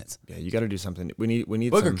 10 minutes. Yeah, you got to do something. We need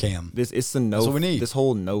Booger cam. That's what we need. This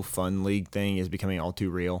whole no fun league thing is becoming all too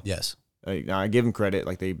real. Yes. I give them credit.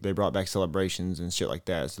 Like, they brought back celebrations and shit like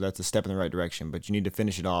that. So that's a step in the right direction. But you need to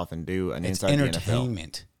finish it off and do an inside the NFL.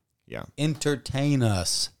 Entertainment. Yeah. Entertain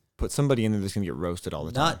us. Put somebody in there that's going to get roasted all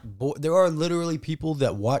the time. There are literally people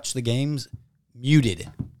that watch the games muted.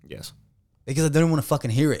 Yes. Because they don't want to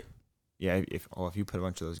fucking hear it. Yeah, if you put a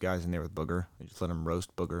bunch of those guys in there with Booger and just let him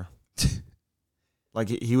roast Booger, like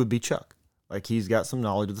he would be Chuck. Like, he's got some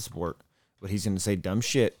knowledge of the sport, but he's going to say dumb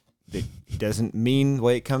shit that doesn't mean the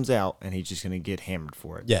way it comes out, and he's just going to get hammered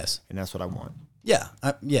for it. Yes, and that's what I want. Yeah,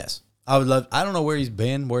 yes, I would love. I don't know where he's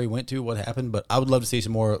been, where he went to, what happened, but I would love to see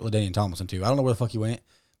some more LaDainian Tomlinson too. I don't know where the fuck he went,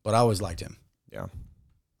 but I always liked him. Yeah,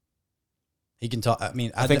 he can talk. I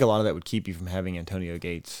mean, I think a lot of that would keep you from having Antonio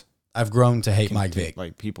Gates. I've grown to hate Mike Vick.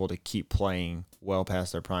 Like, people to keep playing well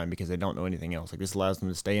past their prime because they don't know anything else. Like, this allows them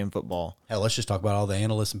to stay in football. Hell, let's just talk about all the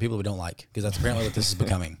analysts and people we don't like, because that's apparently what this is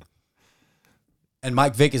becoming. And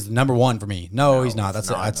Mike Vick is the number 1 for me. No, he's not. That's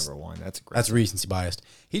number 1. That's recency biased.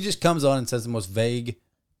 He just comes on and says the most vague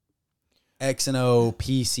X and O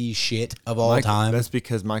PC shit of all time. That's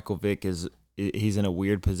because Michael Vick he's in a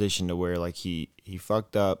weird position to where, like, he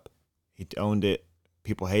fucked up, he owned it,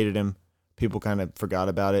 people hated him, people kind of forgot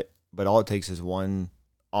about it. But all it takes is one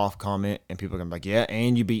off comment, and people are going to be like, yeah,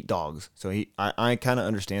 and you beat dogs. So I kind of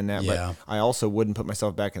understand that, but I also wouldn't put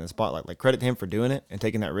myself back in the spotlight. Like, credit to him for doing it and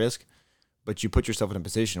taking that risk, but you put yourself in a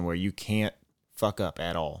position where you can't fuck up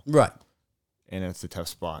at all. Right. And it's a tough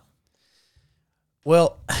spot.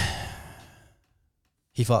 Well,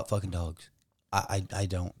 he fought fucking dogs. I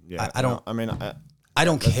don't. Yeah, I don't. I mean, I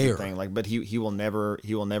don't care. Thing. Like, but he will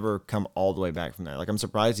never come all the way back from that. Like, I'm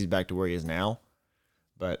surprised he's back to where he is now.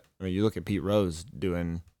 But I mean, you look at Pete Rose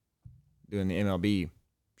doing the MLB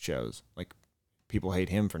shows. Like, people hate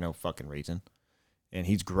him for no fucking reason, and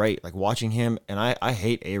he's great. Like, watching him, and I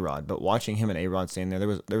hate A-Rod, but watching him and A-Rod standing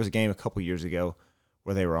there was a game a couple years ago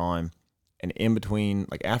where they were on, and in between,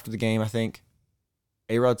 like after the game, I think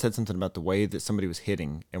A-Rod said something about the way that somebody was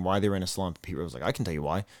hitting and why they were in a slump. Pete Rose was like, I can tell you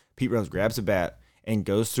why. Pete Rose grabs a bat and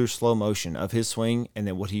goes through slow motion of his swing and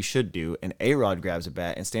then what he should do, and A-Rod grabs a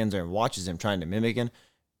bat and stands there and watches him trying to mimic him.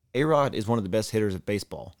 A-Rod is one of the best hitters of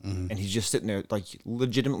baseball, and he's just sitting there, like,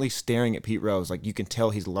 legitimately staring at Pete Rose. Like, you can tell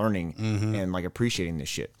he's learning and, like, appreciating this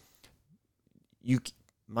shit.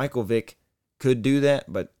 Michael Vick could do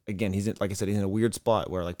that, but, again, like I said, he's in a weird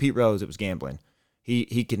spot where, like, Pete Rose, it was gambling.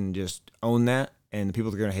 He can just own that, and the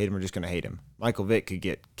people that are going to hate him are just going to hate him. Michael Vick could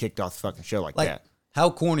get kicked off the fucking show like that. How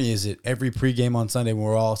corny is it every pregame on Sunday when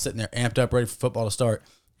we're all sitting there amped up, ready for football to start,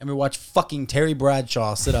 and we watch fucking Terry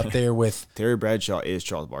Bradshaw sit up there with... Terry Bradshaw is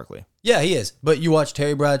Charles Barkley. Yeah, he is. But you watch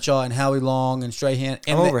Terry Bradshaw and Howie Long and Strahan.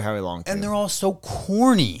 And I'm over Howie Long, too. And they're all so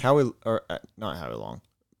corny. Not Howie Long.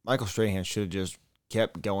 Michael Strahan should have just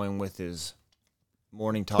kept going with his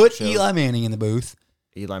morning talk show. Put Eli Manning in the booth.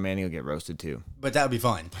 Eli Manning will get roasted, too. But that would be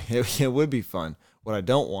fun. It would be fun. What I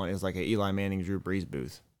don't want is like an Eli Manning, Drew Brees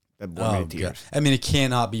booth. That bore me to tears. God. I mean, it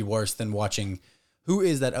cannot be worse than watching... Who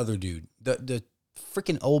is that other dude? The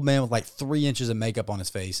freaking old man with like 3 inches of makeup on his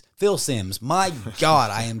face. Phil Simms. My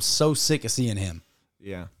God, I am so sick of seeing him.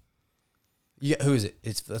 Yeah. Yeah, who is it?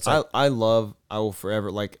 I will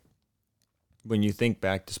forever, like, when you think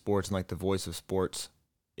back to sports and like the voice of sports,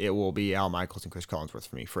 it will be Al Michaels and Chris Collinsworth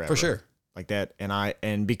for me forever. For sure. Like that.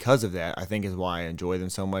 And because of that, I think is why I enjoy them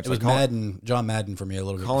so much. It was John Madden for me a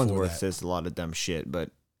little bit before that. Collinsworth says a lot of dumb shit,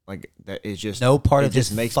 but Like that is just no part of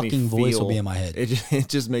this fucking voice will be in my head. It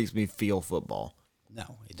just makes me feel football.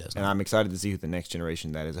 No, it doesn't. And I'm excited to see who the next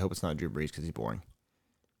generation that is. I hope it's not Drew Brees because he's boring.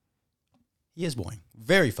 He is boring.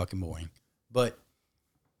 Very fucking boring. But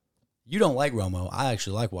you don't like Romo. I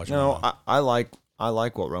actually like watching Romo. No, I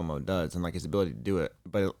like what Romo does and like his ability to do it.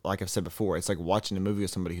 But like I've said before, it's like watching a movie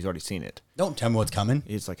with somebody who's already seen it. Don't tell me what's coming.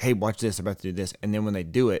 It's like, hey, watch this. I'm about to do this. And then when they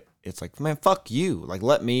do it, it's like, man, fuck you. Like,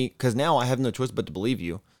 let me, because now I have no choice but to believe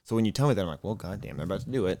you. So when you tell me that, I'm like, well, goddamn, they're about to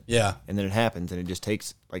do it. Yeah. And then it happens, and it just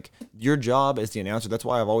takes, like, your job as the announcer. That's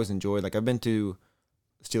why I've always enjoyed, like, I've been to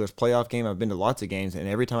Steelers playoff game. I've been to lots of games, and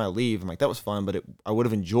every time I leave, I'm like, that was fun, but I would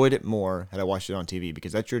have enjoyed it more had I watched it on TV,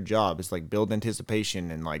 because that's your job. It's like build anticipation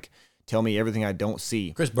and, like, tell me everything I don't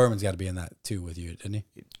see. Chris Berman's got to be in that, too, with you, didn't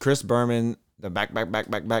he? Chris Berman, the back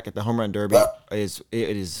at the home run derby,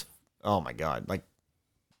 is, oh, my God. Like,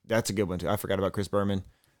 that's a good one, too. I forgot about Chris Berman.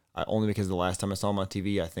 Only because the last time I saw him on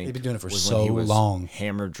TV, I think they've been doing it for so when he was long,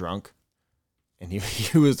 hammered drunk, and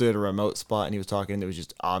he was at a remote spot and he was talking. And it was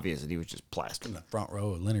just obvious that he was just plastered in the front row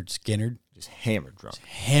of Leonard Skinner, just hammered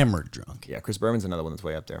drunk. Yeah, Chris Berman's another one that's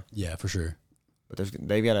way up there. Yeah, for sure. But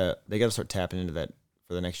they got to start tapping into that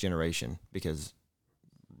for the next generation, because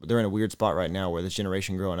they're in a weird spot right now where this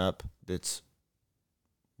generation growing up that's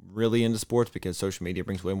really into sports because social media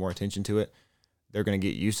brings way more attention to it. They're going to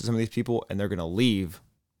get used to some of these people, and they're going to leave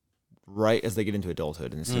right as they get into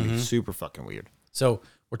adulthood, and it's going to be super fucking weird. So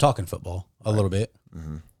we're talking football a little bit.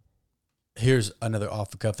 Mm-hmm. Here's another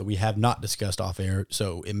off the cuff that we have not discussed off air,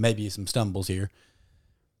 so it may be some stumbles here,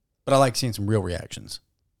 but I like seeing some real reactions.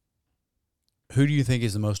 Who do you think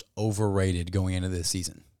is the most overrated going into this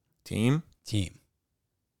season? Team.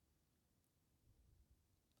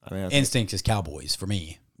 I mean, instinct is Cowboys for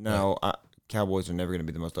me. No, Cowboys are never going to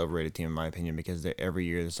be the most overrated team in my opinion, because every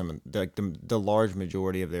year there's the large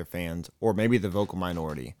majority of their fans, or maybe the vocal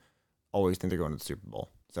minority, always think they're going to the Super Bowl.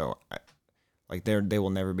 So, they will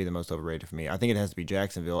never be the most overrated for me. I think it has to be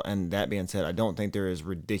Jacksonville. And that being said, I don't think there is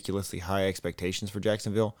ridiculously high expectations for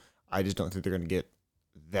Jacksonville. I just don't think they're going to get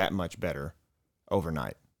that much better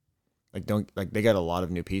overnight. They got a lot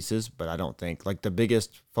of new pieces, but I don't think the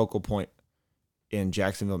biggest focal point in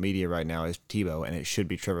Jacksonville media right now is Tebow, and it should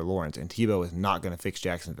be Trevor Lawrence, and Tebow is not going to fix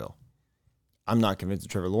Jacksonville. I'm not convinced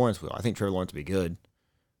that Trevor Lawrence will. I think Trevor Lawrence will be good,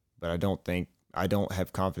 but I don't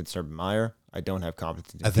have confidence in Urban Meyer. I don't have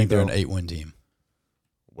confidence in I think they're an 8-win team.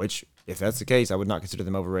 Which, if that's the case, I would not consider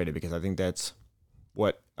them overrated, because I think that's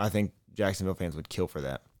what I think Jacksonville fans would kill for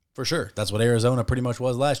that. For sure. That's what Arizona pretty much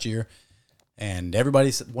was last year, and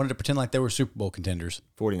everybody wanted to pretend like they were Super Bowl contenders.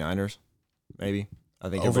 49ers, maybe. I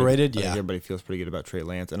think overrated. I think everybody feels pretty good about Trey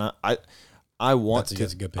Lance, and I want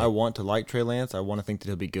to like Trey Lance. I want to think that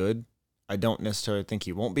he'll be good. I don't necessarily think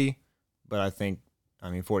he won't be, but I think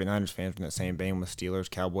 49ers fans from that same vein with Steelers,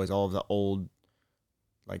 Cowboys, all of the old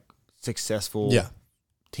successful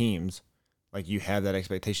teams, you have that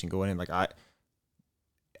expectation going in.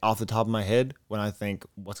 Off the top of my head, when I think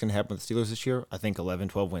what's going to happen with the Steelers this year, I think 11,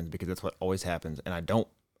 12 wins, because that's what always happens, and I don't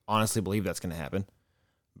honestly believe that's going to happen.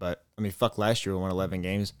 But, fuck last year, we won 11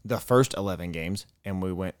 games, the first 11 games, and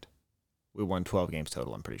we won 12 games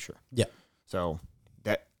total, I'm pretty sure. Yeah. So,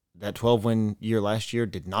 that 12-win year last year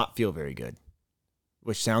did not feel very good,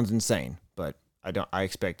 which sounds insane, but I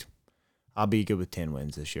expect I'll be good with 10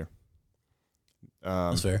 wins this year.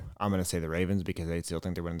 That's fair. I'm going to say the Ravens, because they still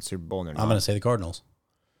think they're winning the Super Bowl, and they're not. I'm going to say the Cardinals.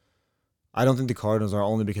 I don't think the Cardinals are,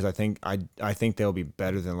 only because I think they'll be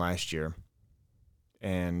better than last year.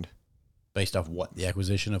 And based off what? The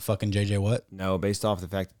acquisition of fucking JJ Watt? No, based off the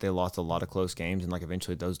fact that they lost a lot of close games, and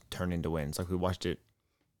eventually those turn into wins. We've watched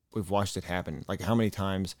it happen. How many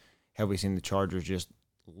times have we seen the Chargers just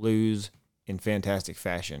lose in fantastic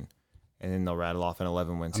fashion, and then they'll rattle off an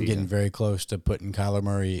 11-win season? I'm getting very close to putting Kyler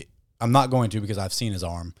Murray. I'm not going to, because I've seen his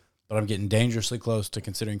arm, but I'm getting dangerously close to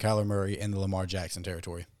considering Kyler Murray in the Lamar Jackson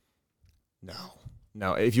territory.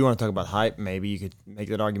 No. If you want to talk about hype, maybe you could make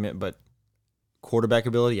that argument, but quarterback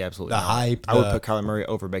ability, absolutely. Hype. I would put Kyler Murray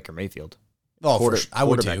over Baker Mayfield. Oh, I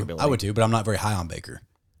would too, but I'm not very high on Baker.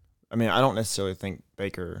 I don't necessarily think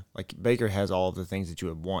Baker has all of the things that you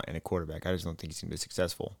would want in a quarterback. I just don't think he's going to be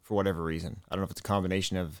successful for whatever reason. I don't know if it's a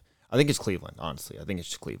combination of. I think it's Cleveland. Honestly, I think it's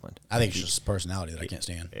just Cleveland. I think it's just personality that I can't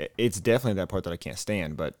stand. It's definitely that part that I can't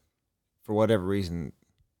stand, but for whatever reason.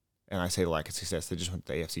 And I say lack of success, they just went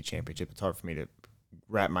to the AFC Championship. It's hard for me to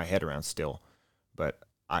wrap my head around still. But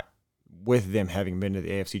with them having been to the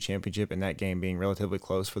AFC Championship and that game being relatively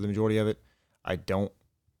close for the majority of it, I don't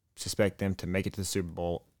suspect them to make it to the Super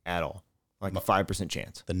Bowl at all. A 5%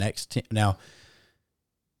 chance. The next team. Now,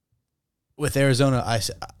 with Arizona,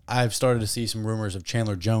 I've started to see some rumors of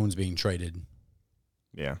Chandler Jones being traded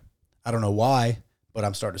Yeah. I don't know why, but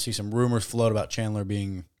I'm starting to see some rumors float about Chandler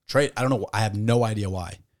being traded. I don't know. I have no idea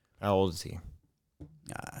why. How old is he?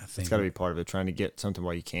 I think It's got to be part of it, trying to get something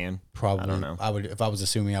while you can. probably. I don't know. If I was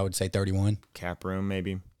assuming, I would say 31. Cap room,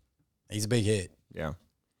 maybe. He's a big hit. Yeah.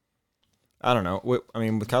 I don't know. I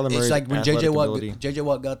mean, with Kyler Murray, It's like when JJ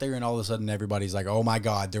Watt got there, and all of a sudden everybody's like, "Oh my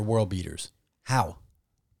God, they're world beaters." How?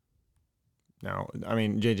 No, I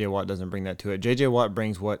mean JJ Watt doesn't bring that to it. JJ Watt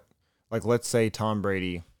brings what, like, let's say Tom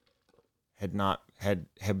Brady had not had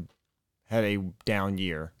a down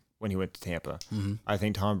year when he went to Tampa. Mm-hmm. I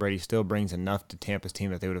think Tom Brady still brings enough to Tampa's team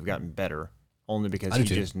that they would have gotten better, only because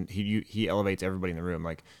he elevates everybody in the room.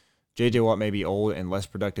 Like JJ Watt may be old and less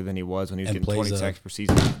productive than he was when he was getting 20 sacks per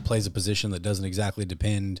season. Plays a position that doesn't exactly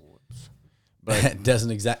depend. But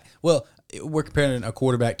Well, we're comparing a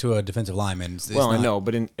quarterback to a defensive lineman. I know,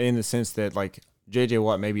 but in the sense that, like, J.J.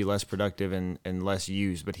 Watt may be less productive and less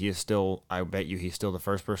used, but he is still, I bet you, he's still the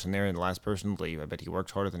first person there and the last person to leave. I bet he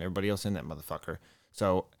works harder than everybody else in that motherfucker.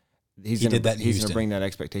 So he's going to bring that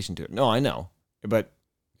expectation to it. No, I know. But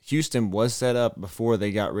Houston was set up before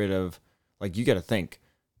they got rid of, like, you got to think,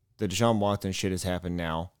 the Deshaun Watson shit has happened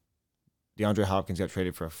now. DeAndre Hopkins got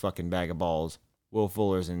traded for a fucking bag of balls. Will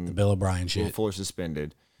Fuller's in the Bill O'Brien shit. Will Fuller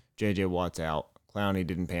suspended. J.J. Watt's out. Clowney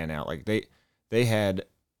didn't pan out. Like they had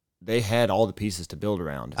all the pieces to build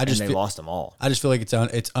around, and they lost them all. I just feel like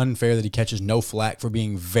it's unfair that he catches no flack for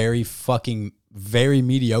being very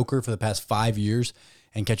mediocre for the past 5 years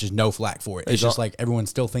and catches no flack for it. It's just like everyone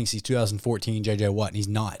still thinks he's 2014 J.J. Watt, and he's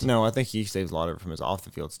not. No, I think he saves a lot of it from his off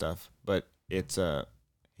the field stuff, but it's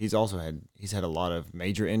he's had a lot of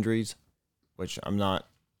major injuries, which I'm not.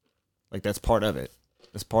 Like, that's part of it.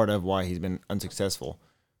 That's part of why he's been unsuccessful.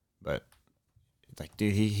 But, like,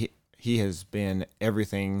 dude, he has been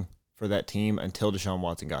everything for that team until Deshaun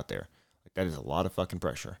Watson got there. Like, that is a lot of fucking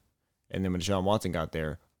pressure. And then when Deshaun Watson got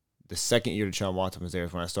there, the second year Deshaun Watson was there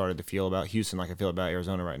is when I started to feel about Houston like I feel about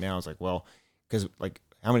Arizona right now. It's like, well, because, like,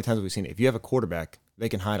 how many times have we seen it? If you have a quarterback, they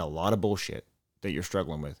can hide a lot of bullshit that you're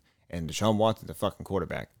struggling with. And Deshaun Watson's a fucking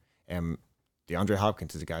quarterback. And DeAndre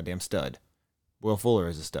Hopkins is a goddamn stud. Will Fuller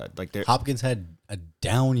is a stud. Like, Hopkins had a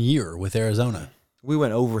down year with Arizona. We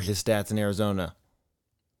went over his stats in Arizona.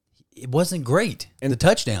 It wasn't great. And the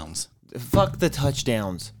touchdowns. Fuck the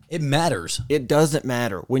touchdowns. It matters. It doesn't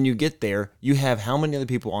matter. When you get there, you have how many other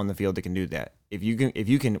people on the field that can do that? If you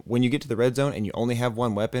can, when you get to the red zone and you only have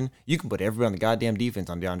one weapon, you can put everybody on the goddamn defense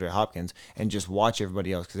on DeAndre Hopkins and just watch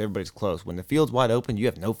everybody else because everybody's close. When the field's wide open, you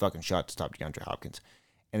have no fucking shot to stop DeAndre Hopkins.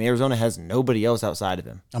 And Arizona has nobody else outside of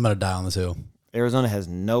him. I'm going to die on this hill. Arizona has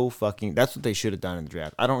no fucking. That's what they should have done in the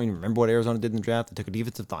draft. I don't even remember what Arizona did in the draft. They took a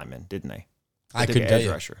defensive lineman, didn't they? I could tell you.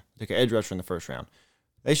 They took an edge rusher in the first round.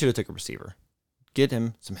 They should have took a receiver. Get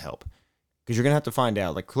him some help, because you're gonna have to find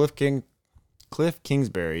out. Like Cliff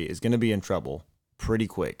Kingsbury is gonna be in trouble pretty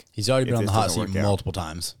quick. He's already been on the hot seat multiple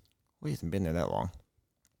times. Well, he hasn't been there that long,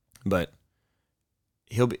 but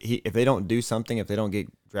if they don't do something, if they don't get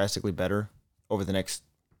drastically better over the next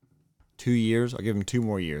 2 years, I'll give him 2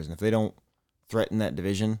 more years, and if they don't threaten that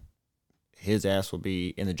division, his ass will be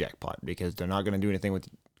in the jackpot because they're not going to do anything with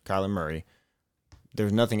Kyler Murray.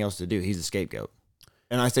 There's nothing else to do. He's a scapegoat.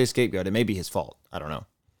 And I say scapegoat. It may be his fault. I don't know.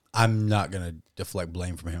 I'm not going to deflect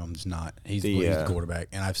blame from him. I'm just not. He's the quarterback.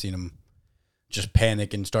 And I've seen him just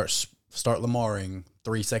panic and start Lamaring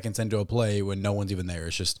 3 seconds into a play when no one's even there.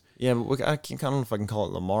 It's just... Yeah, but I don't know if I can call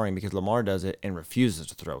it Lamaring because Lamar does it and refuses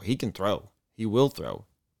to throw. He can throw. He will throw.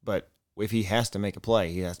 But if he has to make a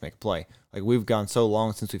play, he has to make a play. Like, we've gone so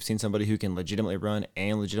long since we've seen somebody who can legitimately run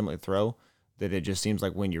and legitimately throw that it just seems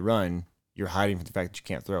like when you run, you're hiding from the fact that you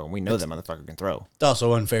can't throw. And we know that motherfucker can throw. It's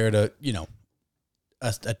also unfair to,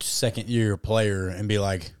 a second-year player and be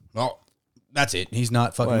like, well, that's it. He's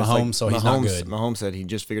not fucking Mahomes, so he's not good. Mahomes said he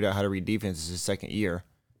just figured out how to read defenses his second year.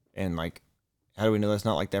 And, like, how do we know that's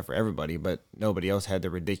not like that for everybody? But nobody else had the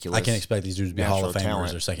ridiculous I can't expect these dudes to be Hall of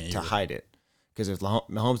Famers their second year. To hide it. Because if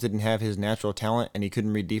Mahomes didn't have his natural talent and he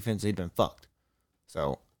couldn't read defense, he'd been fucked.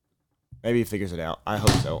 So maybe he figures it out. I hope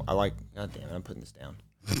so. God damn it, I'm putting this down.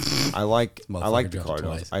 I like the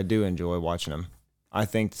Cardinals. I do enjoy watching them. I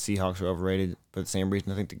think the Seahawks are overrated for the same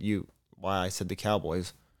reason I think why I said the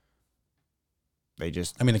Cowboys.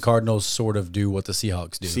 The Cardinals sort of do what the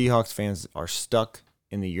Seahawks do. Seahawks fans are stuck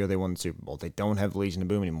in the year they won the Super Bowl. They don't have the Legion of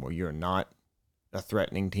Boom anymore. You're not a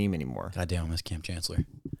threatening team anymore. Goddamn, I miss Cam Chancellor.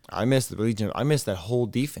 I miss the Legion. I miss that whole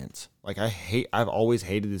defense. Like, I've always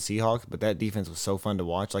hated the Seahawks, but that defense was so fun to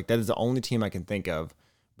watch. Like, that is the only team I can think of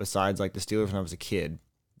besides, like, the Steelers when I was a kid,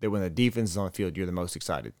 that when the defense is on the field, you're the most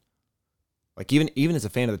excited. Like, even as a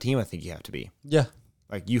fan of the team, I think you have to be. Yeah.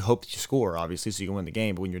 Like, you hope that you score, obviously, so you can win the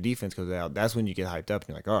game. But when your defense goes out, that's when you get hyped up and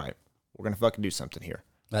you're like, all right, we're going to fucking do something here.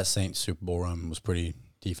 That Saints Super Bowl run was pretty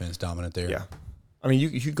defense dominant there. Yeah. I mean,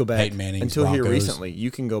 you go back Peyton Manning's until Broncos. here recently.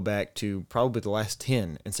 You can go back to probably the last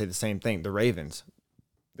 10 and say the same thing. The Ravens,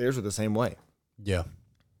 theirs were the same way. Yeah.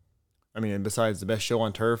 I mean, and besides the best show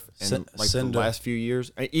on turf and the last few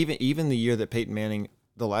years, even the year that Peyton Manning,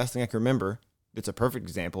 the last thing I can remember, it's a perfect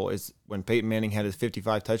example, is when Peyton Manning had his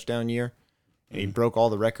 55 touchdown year and he broke all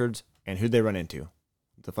the records. And who'd they run into?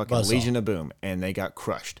 The fucking Legion of Boom, and they got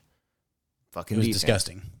crushed. Fucking it was defense.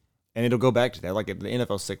 Disgusting. And it'll go back to that. Like, the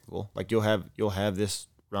NFL's cyclical. Like, you'll have this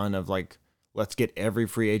run of, like, let's get every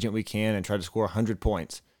free agent we can and try to score 100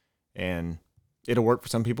 points. And it'll work for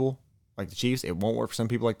some people, like the Chiefs. It won't work for some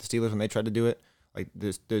people, like the Steelers, when they tried to do it. Like,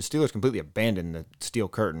 the Steelers completely abandoned the steel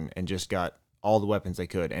curtain and just got all the weapons they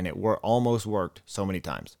could, and it almost worked so many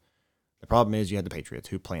times. The problem is you had the Patriots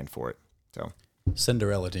who planned for it. So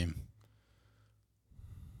Cinderella team.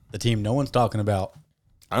 The team no one's talking about.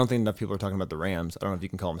 I don't think enough people are talking about the Rams. I don't know if you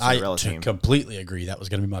can call them Cinderella team. I completely agree. That was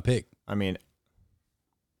going to be my pick. I mean,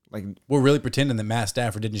 like, we're really pretending that Matt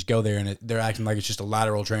Stafford didn't just go there and they're acting like it's just a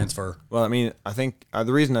lateral transfer. Well, I mean, I think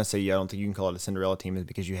the reason I say I don't think you can call it a Cinderella team is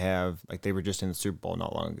because you have, like, they were just in the Super Bowl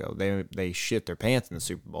not long ago. They shit their pants in the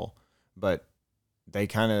Super Bowl, but they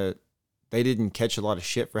didn't catch a lot of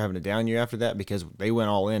shit for having a down year after that because they went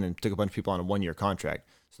all in and took a bunch of people on a 1-year contract.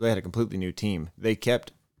 So they had a completely new team. They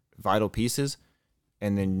kept vital pieces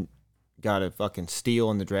and then got a fucking steal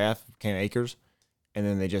in the draft, Cam Akers, and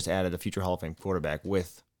then they just added a future Hall of Fame quarterback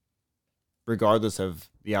with, regardless of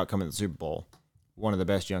the outcome of the Super Bowl, one of the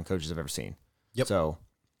best young coaches I've ever seen. Yep. So,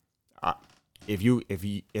 if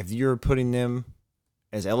you're putting them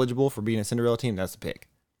as eligible for being a Cinderella team, that's the pick.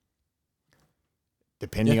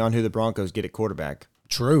 Depending on who the Broncos get at quarterback,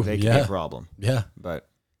 true, they can be a problem. Yeah, but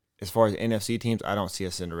as far as NFC teams, I don't see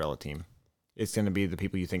a Cinderella team. It's going to be the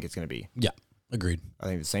people you think it's going to be. Yeah, agreed. I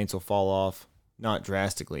think the Saints will fall off, not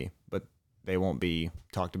drastically, but they won't be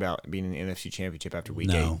talked about being in the NFC Championship after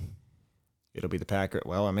week 8. It'll be the Packers.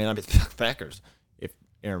 Well, I mean, I'll be the Packers. If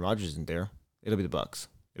Aaron Rodgers isn't there, it'll be the Bucks.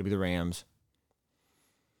 It'll be the Rams.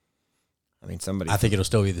 I mean, somebody. I think it'll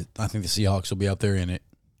still be I think the Seahawks will be out there in it.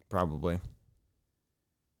 Probably.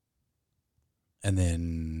 And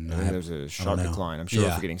then I think there's a sharp decline. I'm sure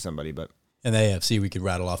we're forgetting somebody, but in the AFC we could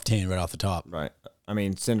rattle off 10 right off the top. Right. I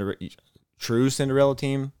mean, true Cinderella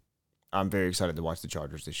team. I'm very excited to watch the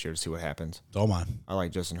Chargers this year to see what happens. It's all mine. I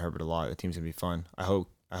like Justin Herbert a lot. The team's gonna be fun. I hope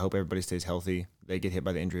everybody stays healthy. They get hit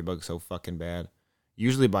by the injury bug so fucking bad.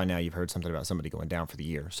 Usually by now you've heard something about somebody going down for the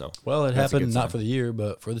year. So well, it happened not for the year,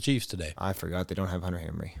 but for the Chiefs today. I forgot they don't have Hunter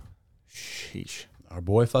Henry. Sheesh. Our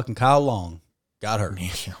boy fucking Kyle Long got hurt.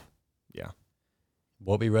 Yeah.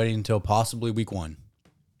 Won't be ready until possibly week 1.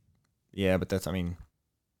 Yeah, but that's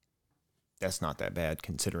not that bad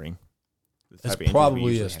considering. It's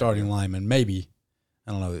probably a starting lineman, maybe.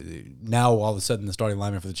 I don't know. Now all of a sudden the starting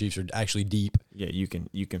linemen for the Chiefs are actually deep. Yeah, you can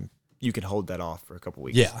hold that off for a couple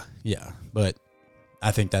weeks. Yeah. But I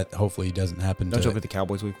think that hopefully doesn't happen. Don't you put the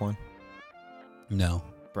Cowboys week 1? No.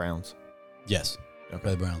 Browns. Yes. Okay.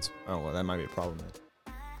 The Browns. Oh well, that might be a problem.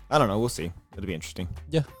 I don't know. We'll see. It'll be interesting.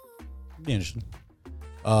 Yeah, it'll be interesting.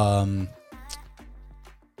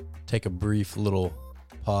 Take a brief little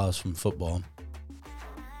pause from football.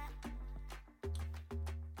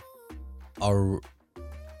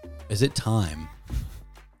 Is it time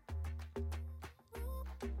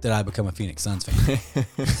that I become a Phoenix Suns fan?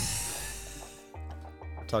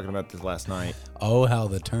 Talking about this last night. Oh, how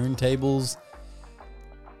the turntables.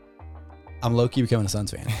 I'm low-key becoming a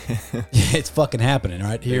Suns fan. It's fucking happening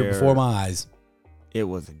right here before my eyes. It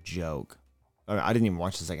was a joke. I didn't even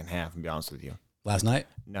watch the second half, to be honest with you. Last night?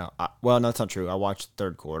 No. Well, no, that's not true. I watched the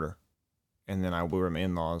third quarter, and then we were at my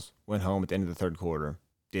in-laws, went home at the end of the third quarter,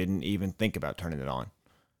 didn't even think about turning it on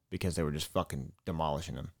because they were just fucking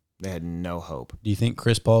demolishing them. They had no hope. Do you think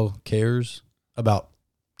Chris Paul cares about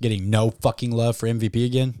getting no fucking love for MVP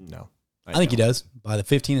again? No. I think he does. By the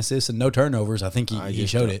 15 assists and no turnovers, I think he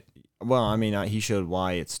showed it. Well, I mean, he showed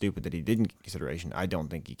why it's stupid that he didn't get consideration. I don't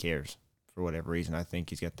think he cares for whatever reason. I think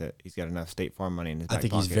he's got enough State Farm money in his back pocket. I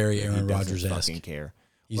think he's very Aaron Rodgers-esque. He doesn't fucking care.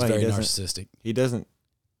 He's very narcissistic. He doesn't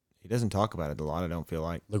talk about it a lot, I don't feel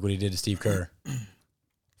like. Look what he did to Steve Kerr.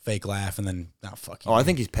 Fake laugh and then, fuck you. Oh, I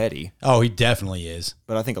think he's petty. Oh, he definitely is.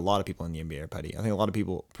 But I think a lot of people in the NBA are petty. I think a lot of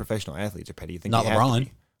people, professional athletes, are petty. Not LeBron.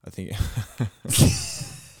 I think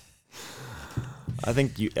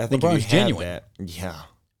LeBron's if you genuine. Have that, yeah,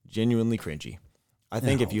 genuinely cringy. I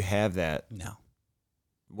think if you have that,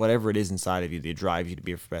 whatever it is inside of you that drives you to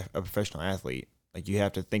be a professional athlete, like you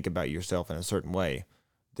have to think about yourself in a certain way.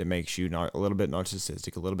 that makes you a little bit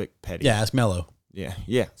narcissistic, a little bit petty. Yeah, it's Melo.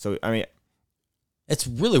 Yeah. So I mean, it's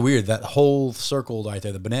really weird that whole circle right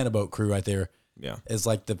there, the Banana Boat crew right there. Yeah, is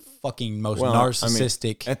like the fucking most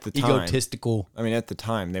narcissistic, at the time, egotistical. I mean, at the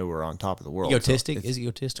time they were on top of the world. Egotistic is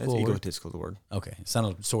egotistical. It's egotistical the word. Okay, it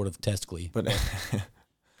sounded sort of testically, but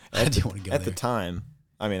I do want to go at there. the time.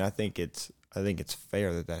 I mean, I think it's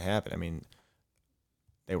fair that happened. I mean,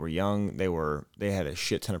 they were young. They had a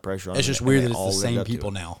shit ton of pressure on them. It's just weird that it's the same people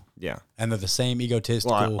now. Yeah, and they're the same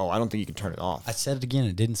egotistical. Well, I don't think you can turn it off. I said it again.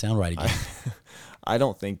 It didn't sound right again. I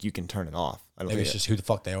don't think you can turn it off. Maybe it's just who the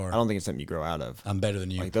fuck they are. I don't think it's something you grow out of. I'm better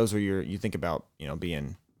than you. Like those are you think about,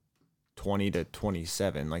 being 20 to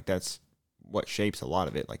 27. Like that's what shapes a lot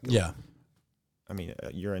of it. Like, yeah. I mean,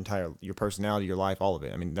 your personality, your life, all of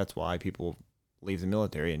it. I mean, that's why people leave the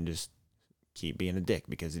military and just keep being a dick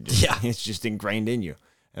because it's just ingrained in you.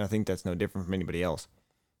 And I think that's no different from anybody else.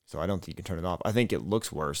 So I don't think you can turn it off. I think it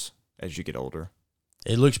looks worse as you get older.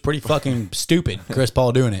 It looks pretty fucking stupid, Chris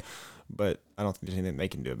Paul doing it. But I don't think there's anything they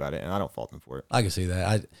can do about it, and I don't fault them for it. I can see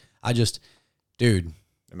that. I just, dude.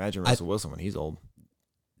 Imagine Russell Wilson when he's old.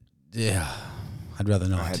 Yeah, I'd rather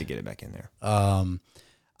not. I had to get it back in there.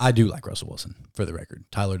 I do like Russell Wilson, for the record.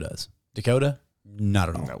 Tyler does. Dakota, not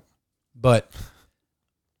at all. Nope. But,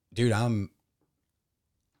 dude, I don't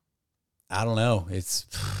know. It's,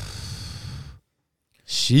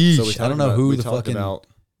 sheesh. So I don't know who the fucking.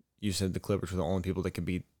 You said the Clippers were the only people that could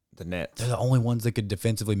beat the Nets. They're the only ones that could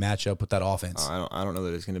defensively match up with that offense. I don't know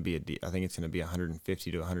that it's going to be I think it's going to be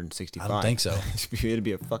 150 to 165. I don't think so. It'd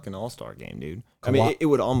be a fucking all-star game, dude. I mean, it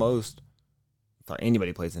would almost, if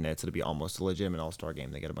anybody plays the Nets, it'd be almost a legitimate all-star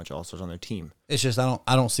game. They got a bunch of all-stars on their team. It's just I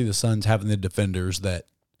don't see the Suns having the defenders that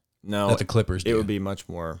the Clippers do. It would be much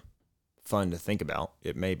more fun to think about.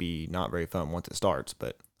 It may be not very fun once it starts,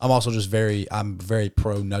 but I'm also just very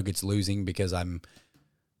pro Nuggets losing because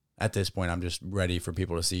at this point, I'm just ready for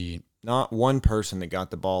people to see. Not one person that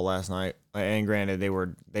got the ball last night, and granted, they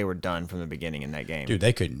were done from the beginning in that game. Dude,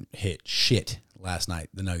 they couldn't hit shit last night,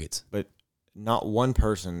 the Nuggets. But not one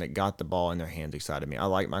person that got the ball in their hands excited me. I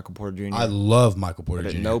like Michael Porter Jr. I love Michael Porter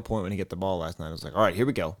Jr. At no point when he got the ball last night, I was like, all right, here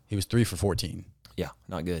we go. He was 3 for 14. Yeah,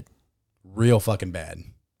 not good. Real fucking bad.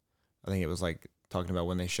 I think it was like talking about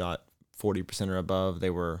when they shot 40% or above,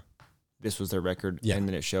 this was their record, and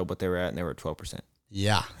then it showed what they were at, and they were at 12%.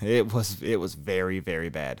 Yeah. It was very, very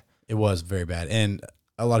bad. It was very bad. And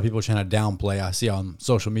a lot of people trying to downplay. I see on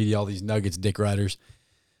social media all these Nuggets dick riders.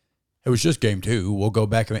 It was just game 2. We'll go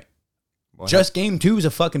back. Game 2 is a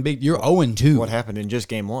fucking big. You're 0-2. What happened in just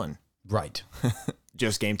game 1? Right.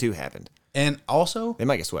 Just game 2 happened. And also, they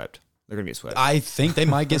might get swept. They're going to get swept. I think they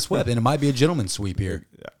might get swept, and it might be a gentleman's sweep here.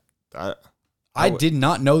 I did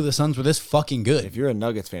not know the Suns were this fucking good. If you're a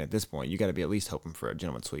Nuggets fan at this point, you got to be at least hoping for a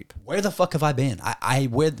gentleman's sweep. Where the fuck have I been?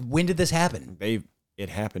 When did this happen? It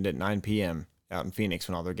happened at 9 p.m. out in Phoenix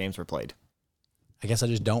when all their games were played. I guess I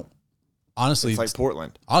just don't. Honestly, it's like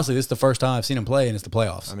Portland. Honestly, this is the first time I've seen them play, and it's the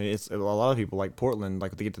playoffs. I mean, it's a lot of people like Portland.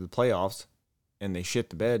 Like they get to the playoffs, and they shit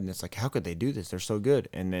the bed, and it's like, how could they do this? They're so good.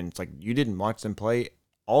 And then it's like you didn't watch them play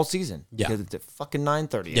all season because it's at fucking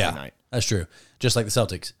 9:30 every night. That's true. Just like the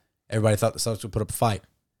Celtics. Everybody thought the Celtics would put up a fight.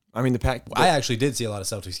 I mean, I actually did see a lot of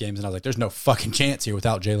Celtics games, and I was like, "There's no fucking chance here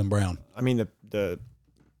without Jaylen Brown." I mean, the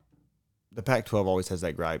Pac-12 always has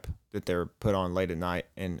that gripe that they're put on late at night,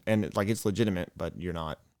 and like it's legitimate, but you're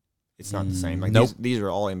not. It's not the same. Like these are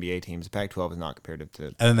all NBA teams. The Pac-12 is not comparative to.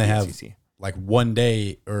 And then they have ACC. Like 1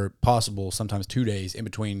 day or possible sometimes 2 days in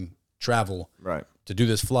between travel, right, to do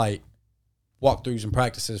this flight, walkthroughs and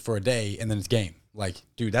practices for a day, and then it's game. Like,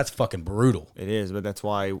 dude, that's fucking brutal. It is, but that's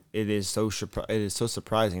why it is so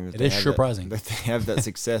surprising that they have that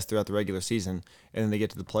success throughout the regular season, and then they get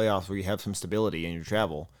to the playoffs where you have some stability in your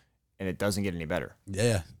travel, and it doesn't get any better.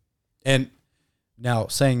 Yeah, and now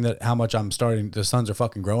saying that how much the Suns are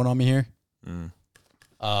fucking growing on me here.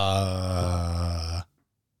 The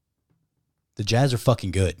Jazz are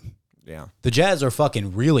fucking good. Yeah, the Jazz are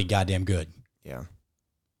fucking really goddamn good. Yeah,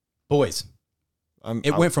 boys.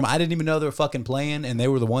 It went from I didn't even know they were fucking playing and they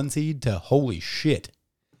were the 1 seed to holy shit.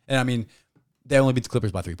 And I mean, they only beat the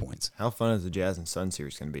Clippers by 3 points. How fun is the Jazz and Sun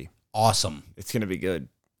series going to be? Awesome. It's going to be good.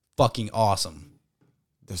 Fucking awesome.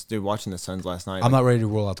 This dude watching the Suns last night. I'm not ready to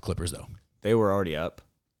roll out the Clippers though. They were already up.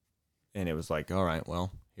 And it was like, all right,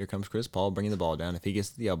 well, here comes Chris Paul bringing the ball down. If he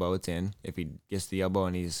gets to the elbow, it's in. If he gets to the elbow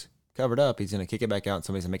and he's covered up, he's going to kick it back out and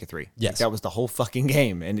somebody's going to make a 3. Yes. Like, that was the whole fucking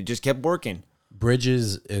game. And it just kept working.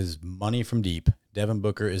 Bridges is money from deep. Devin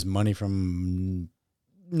Booker is money from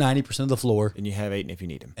 90% of the floor. And you have Ayton if you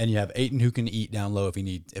need him. And you have Ayton who can eat down low if he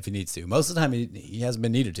needs to. Most of the time he hasn't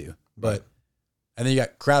been needed to. But and then you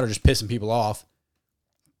got Crowder just pissing people off.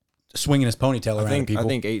 swinging his ponytail around at people. I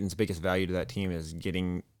think Ayton's biggest value to that team is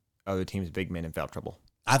getting other teams' big men in foul trouble.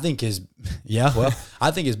 I think his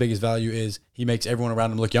biggest value is he makes everyone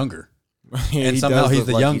around him look younger. Yeah, and somehow he's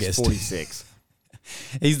the youngest. He's 46.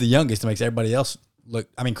 He's the youngest and makes everybody else look.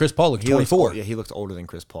 I mean, Chris Paul looks 24. He looks older than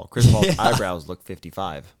Chris Paul. Chris Paul's eyebrows look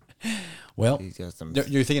 55. Well, he's got some.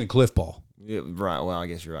 You're thinking of Cliff Paul. Yeah, right. Well, I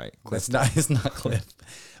guess you're right. It's not Cliff.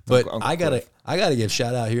 But I gotta give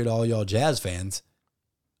shout out here to all y'all Jazz fans.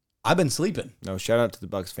 I've been sleeping. No, shout out to the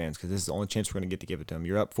Bucks fans because this is the only chance we're going to get to give it to them.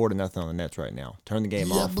 You're up 4-0 on the Nets right now. Turn the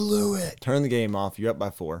game off. Blew it. Turn the game off. You're up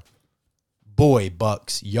by 4. Boy,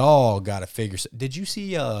 Bucks, y'all got to figure. Did you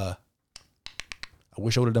see? I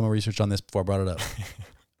wish I would have done my research on this before I brought it up.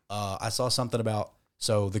 I saw something about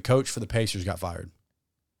the coach for the Pacers got fired,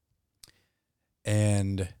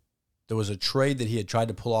 and there was a trade that he had tried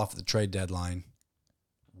to pull off at the trade deadline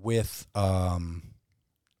with who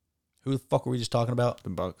the fuck were we just talking about?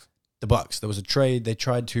 The Bucks. The Bucks. There was a trade they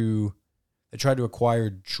tried to acquire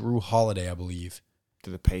Drew Holiday, I believe. To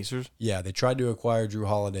the Pacers? Yeah, they tried to acquire Drew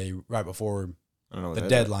Holiday right before the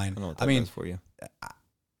deadline. I don't know what that does for you.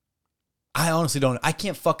 I honestly don't. I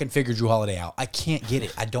can't fucking figure Drew Holiday out. I can't get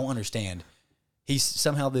it. I don't understand. He's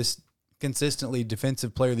somehow this consistently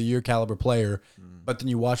defensive player of the year caliber player, but then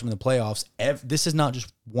you watch him in the playoffs. This is not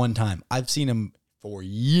just one time. I've seen him for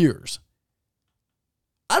years.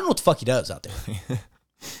 I don't know what the fuck he does out there.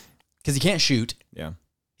 Because he can't shoot. Yeah.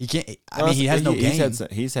 He can't. I mean, he has no game.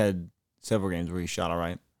 He's had several games where he shot all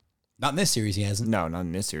right. Not in this series, he hasn't. No, not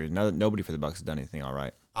in this series. Nobody for the Bucks has done anything all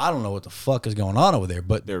right. I don't know what the fuck is going on over there,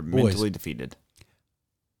 but they're mentally defeated.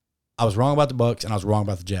 I was wrong about the Bucks, and I was wrong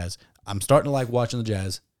about the Jazz. I'm starting to like watching the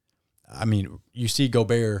Jazz. I mean, you see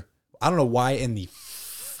Gobert. I don't know why in the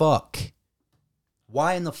fuck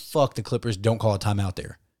the Clippers don't call a timeout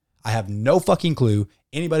there. I have no fucking clue.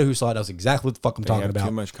 Anybody who saw it knows exactly what the fuck I'm talking about. They have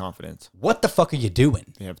too much confidence. What the fuck are you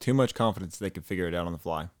doing? They have too much confidence they can figure it out on the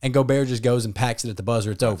fly. And Gobert just goes and packs it at the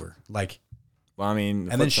buzzer. It's over. Well, I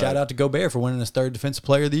mean... And then shout out to Gobert for winning his 3rd Defensive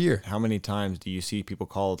Player of the Year. How many times do you see people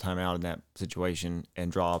call a timeout in that situation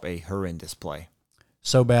and draw up a horrendous play?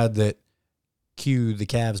 So bad that the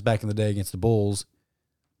Cavs back in the day against the Bulls,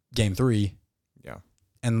 Game 3. Yeah.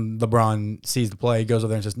 And LeBron sees the play, goes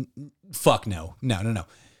over there and says, fuck no. No.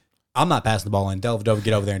 I'm not passing the ball in. Dellavedova,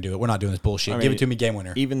 get over there and do it. We're not doing this bullshit. Give it to me, game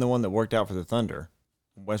winner. Even the one that worked out for the Thunder,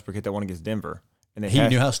 Westbrook hit that one against Denver. And he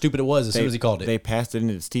knew how stupid it was as soon as he called it. They passed it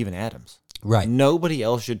into Steven Adams. Right. Nobody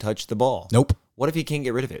else should touch the ball. Nope. What if he can't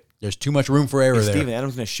get rid of it? There's too much room for error there. Steven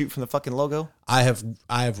Adams going to shoot from the fucking logo? I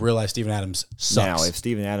have realized Steven Adams sucks. Now, if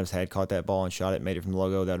Steven Adams had caught that ball and shot it, made it from the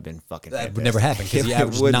logo, that would have been fucking fantastic. That would never happen because he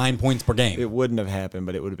averaged 9 points per game. It wouldn't have happened,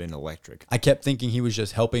 but it would have been electric. I kept thinking he was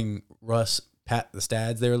just helping Russ pat the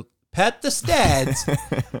stads there. Pat the stads?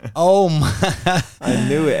 Oh, my. I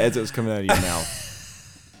knew it as it was coming out of your mouth.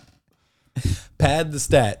 Pad the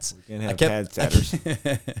stats. We can't have pad statters.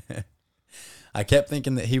 I kept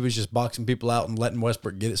thinking that he was just boxing people out and letting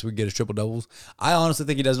Westbrook get it so we could get his triple doubles. I honestly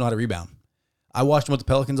think he doesn't know how to rebound. I watched him with the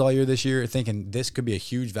Pelicans all year this year thinking this could be a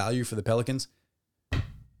huge value for the Pelicans.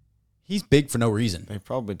 He's big for no reason. They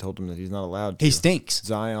probably told him that he's not allowed to. He stinks.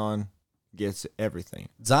 Zion gets everything.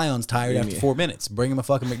 Zion's tired after 4 minutes. Bring him a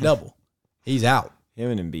fucking McDouble. He's out.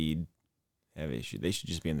 Him and Embiid have issues. They should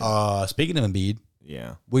just be in the... Speaking of Embiid.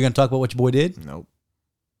 Yeah. We going to talk about what your boy did? Nope.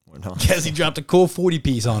 We're not. Because he dropped a cool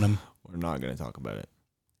 40-piece on him. We're not going to talk about it.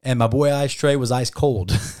 And my boy Ice Trey was ice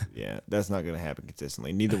cold. Yeah, that's not going to happen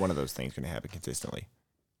consistently. Neither one of those things are going to happen consistently.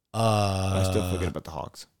 I still feel good about the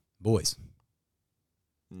Hawks. Boys.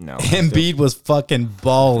 No. Embiid was fucking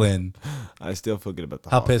balling. I still feel good about the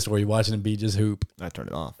How Hawks. pissed were you watching Embiid just hoop? I turned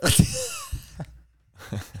it off.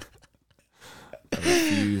 I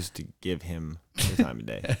refuse to give him the time of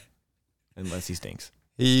day. Unless he stinks.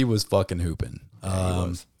 He was fucking hooping. Yeah, he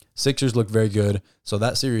was. Sixers look very good. So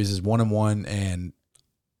that series is 1-1, and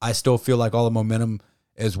I still feel like all the momentum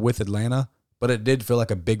is with Atlanta, but it did feel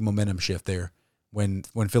like a big momentum shift there when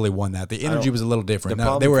Philly won that. The energy was a little different.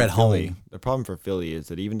 Now, they were at home. The problem for Philly is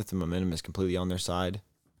that even if the momentum is completely on their side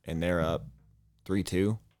and they're up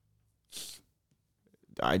 3-2,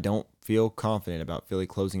 I don't feel confident about Philly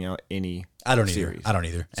closing out any series. I don't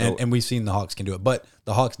either. So, and we've seen the Hawks can do it, but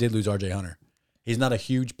the Hawks did lose R.J. Hunter. He's not a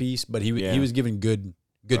huge piece, but he was given good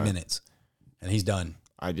minutes, and he's done.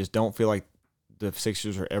 I just don't feel like the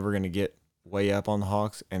Sixers are ever going to get way up on the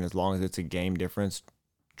Hawks, and as long as it's a game difference,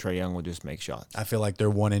 Trae Young will just make shots. I feel like they're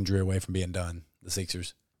one injury away from being done, the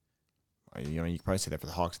Sixers. You can probably say that for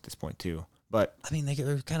the Hawks at this point too. But I mean,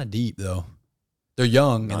 they're kind of deep though. They're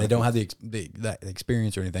young and they don't have that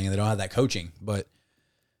experience or anything, and they don't have that coaching. But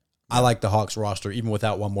I like the Hawks roster even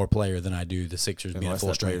without one more player than I do the Sixers being at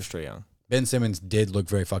full strength. Trae Young. Ben Simmons did look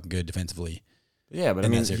very fucking good defensively. Yeah, but I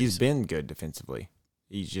mean, he's been good defensively.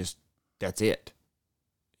 He's just, that's it.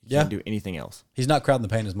 He can't do anything else. He's not crowding the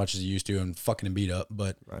paint as much as he used to and fucking him beat up.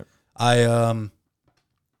 But right.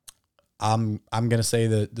 I'm gonna say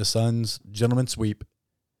the Suns gentleman sweep.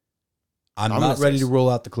 I'm not ready to roll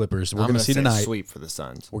out the Clippers. We're gonna see tonight. Sweep for the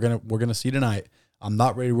Suns. We're gonna see tonight. I'm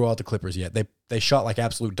not ready to roll out the Clippers yet. They shot like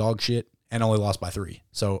absolute dog shit and only lost by 3.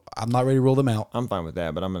 So I'm not ready to roll them out. I'm fine with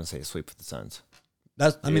that, but I'm gonna say a sweep for the Suns.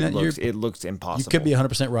 It looks impossible. You could be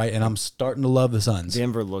 100% right, and I'm starting to love the Suns.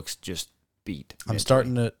 Denver looks just beat. I'm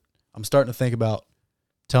starting to think about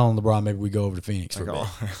telling LeBron maybe we go over to Phoenix for a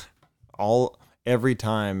bit. Every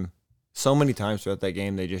time, so many times throughout that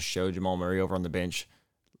game, they just showed Jamal Murray over on the bench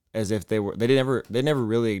as if they never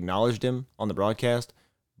really acknowledged him on the broadcast.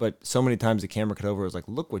 But so many times the camera cut over, it was like,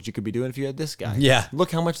 look what you could be doing if you had this guy. Yeah. Look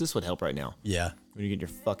how much this would help right now. Yeah. When you get your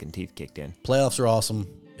fucking teeth kicked in. Playoffs are awesome.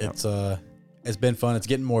 Yep. It's been fun. It's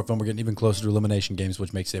getting more fun. We're getting even closer to elimination games,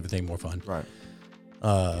 which makes everything more fun. Right.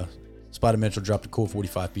 Spider Mitchell dropped a cool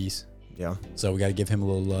 45 piece. Yeah. So we got to give him a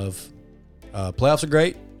little love. Playoffs are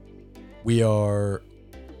great. We are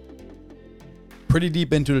pretty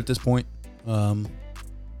deep into it at this point. Not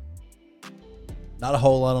a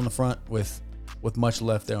whole lot on the front with much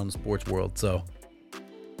left there on the sports world. So,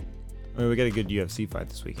 I mean, we got a good UFC fight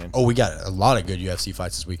this weekend. Oh, we got a lot of good UFC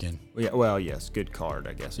fights this weekend. Well, yes, good card,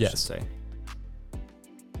 I guess I should say.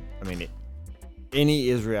 I mean, any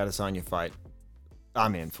Israel Adesanya fight,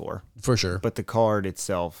 I'm in for sure. But the card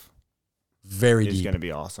itself, is going to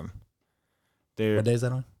be awesome. What day is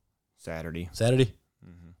that on? Saturday.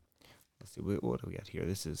 Mm-hmm. Let's see, what do we got here?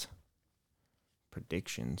 This is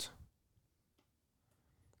predictions.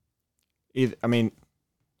 I mean,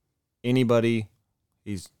 anybody,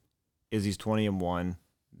 he's 20-1.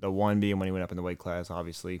 The one being when he went up in the weight class,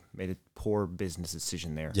 obviously made a poor business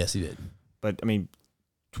decision there. Yes, he did. But I mean,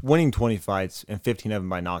 winning 20 fights and 15 of them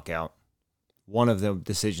by knockout. One of the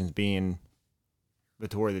decisions being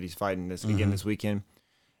Vettori that he's fighting this weekend.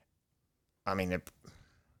 I mean,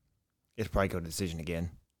 it'll probably go to decision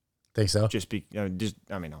again. Think so? I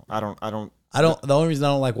don't. The only reason I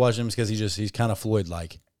don't like watching him is because he's kind of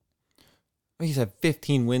Floyd-like. He's had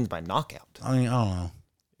 15 wins by knockout. I mean, I don't know.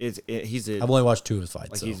 I've only watched 2 of his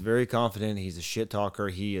fights. He's very confident. He's a shit talker.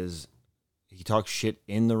 He talks shit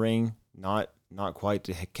in the ring, not quite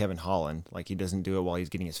to Kevin Holland. Like, he doesn't do it while he's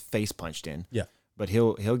getting his face punched in. Yeah. But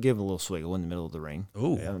he'll give a little swiggle in the middle of the ring.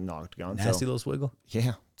 Ooh. Knocked down. Nasty little swiggle.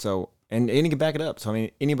 Yeah. So, and he can back it up. So, I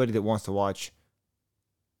mean, anybody that wants to watch,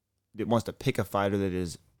 that wants to pick a fighter that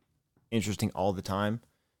is interesting all the time,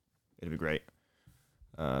 it'll be great.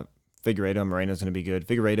 Figueiredo Moreno's going to be good.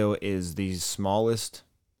 Figueiredo is the smallest,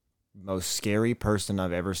 most scary person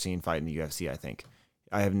I've ever seen fight in the UFC, I think.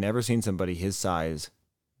 I have never seen somebody his size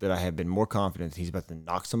that I have been more confident he's about to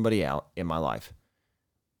knock somebody out in my life.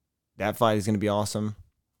 That fight is going to be awesome.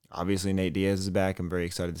 Obviously, Nate Diaz is back. I'm very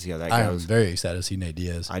excited to see how that goes. I am very excited to see Nate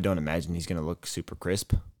Diaz. I don't imagine he's going to look super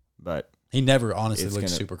crisp, but... He never honestly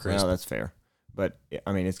looks super crisp. No, that's fair. But,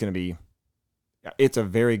 I mean, it's going to be... It's a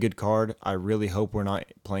very good card. I really hope we're not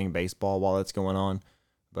playing baseball while it's going on.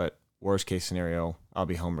 But worst case scenario, I'll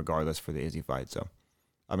be home regardless for the Izzy fight. So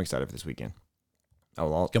I'm excited for this weekend. It's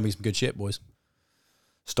going to be some good shit, boys.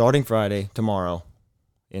 Starting Friday, tomorrow,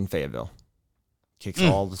 in Fayetteville. Kicks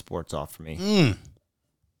all the sports off for me.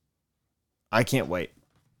 I can't wait.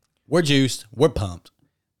 We're juiced. We're pumped.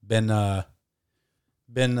 Been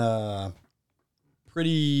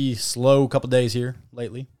pretty slow couple days here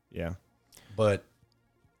lately. Yeah. But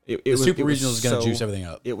the Super Regional is going to juice everything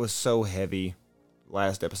up. It was so heavy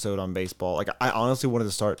last episode on baseball. Like, I honestly wanted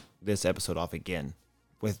to start this episode off again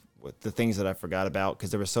with the things that I forgot about,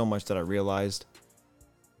 because there was so much that I realized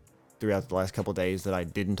throughout the last couple of days that I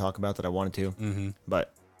didn't talk about that I wanted to. Mm-hmm.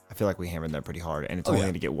 But I feel like we hammered that pretty hard, and it's only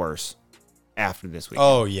going to get worse after this week.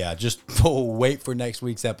 Oh, yeah. Just wait for next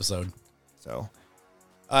week's episode. So,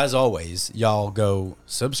 as always, y'all go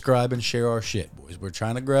subscribe and share our shit, boys. We're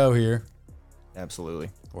trying to grow here. Absolutely.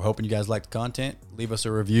 We're hoping you guys like the content. Leave us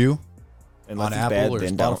a review on Apple or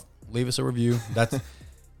Spotify. Leave us a review.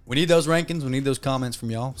 We need those rankings. We need those comments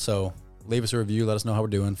from y'all. So leave us a review. Let us know how we're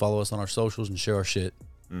doing. Follow us on our socials and share our shit.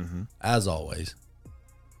 Mm-hmm. As always.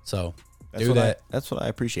 So that's what I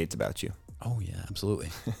appreciate about you. Oh, yeah, absolutely.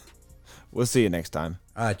 We'll see you next time.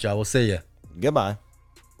 All right, y'all. We'll see you. Goodbye.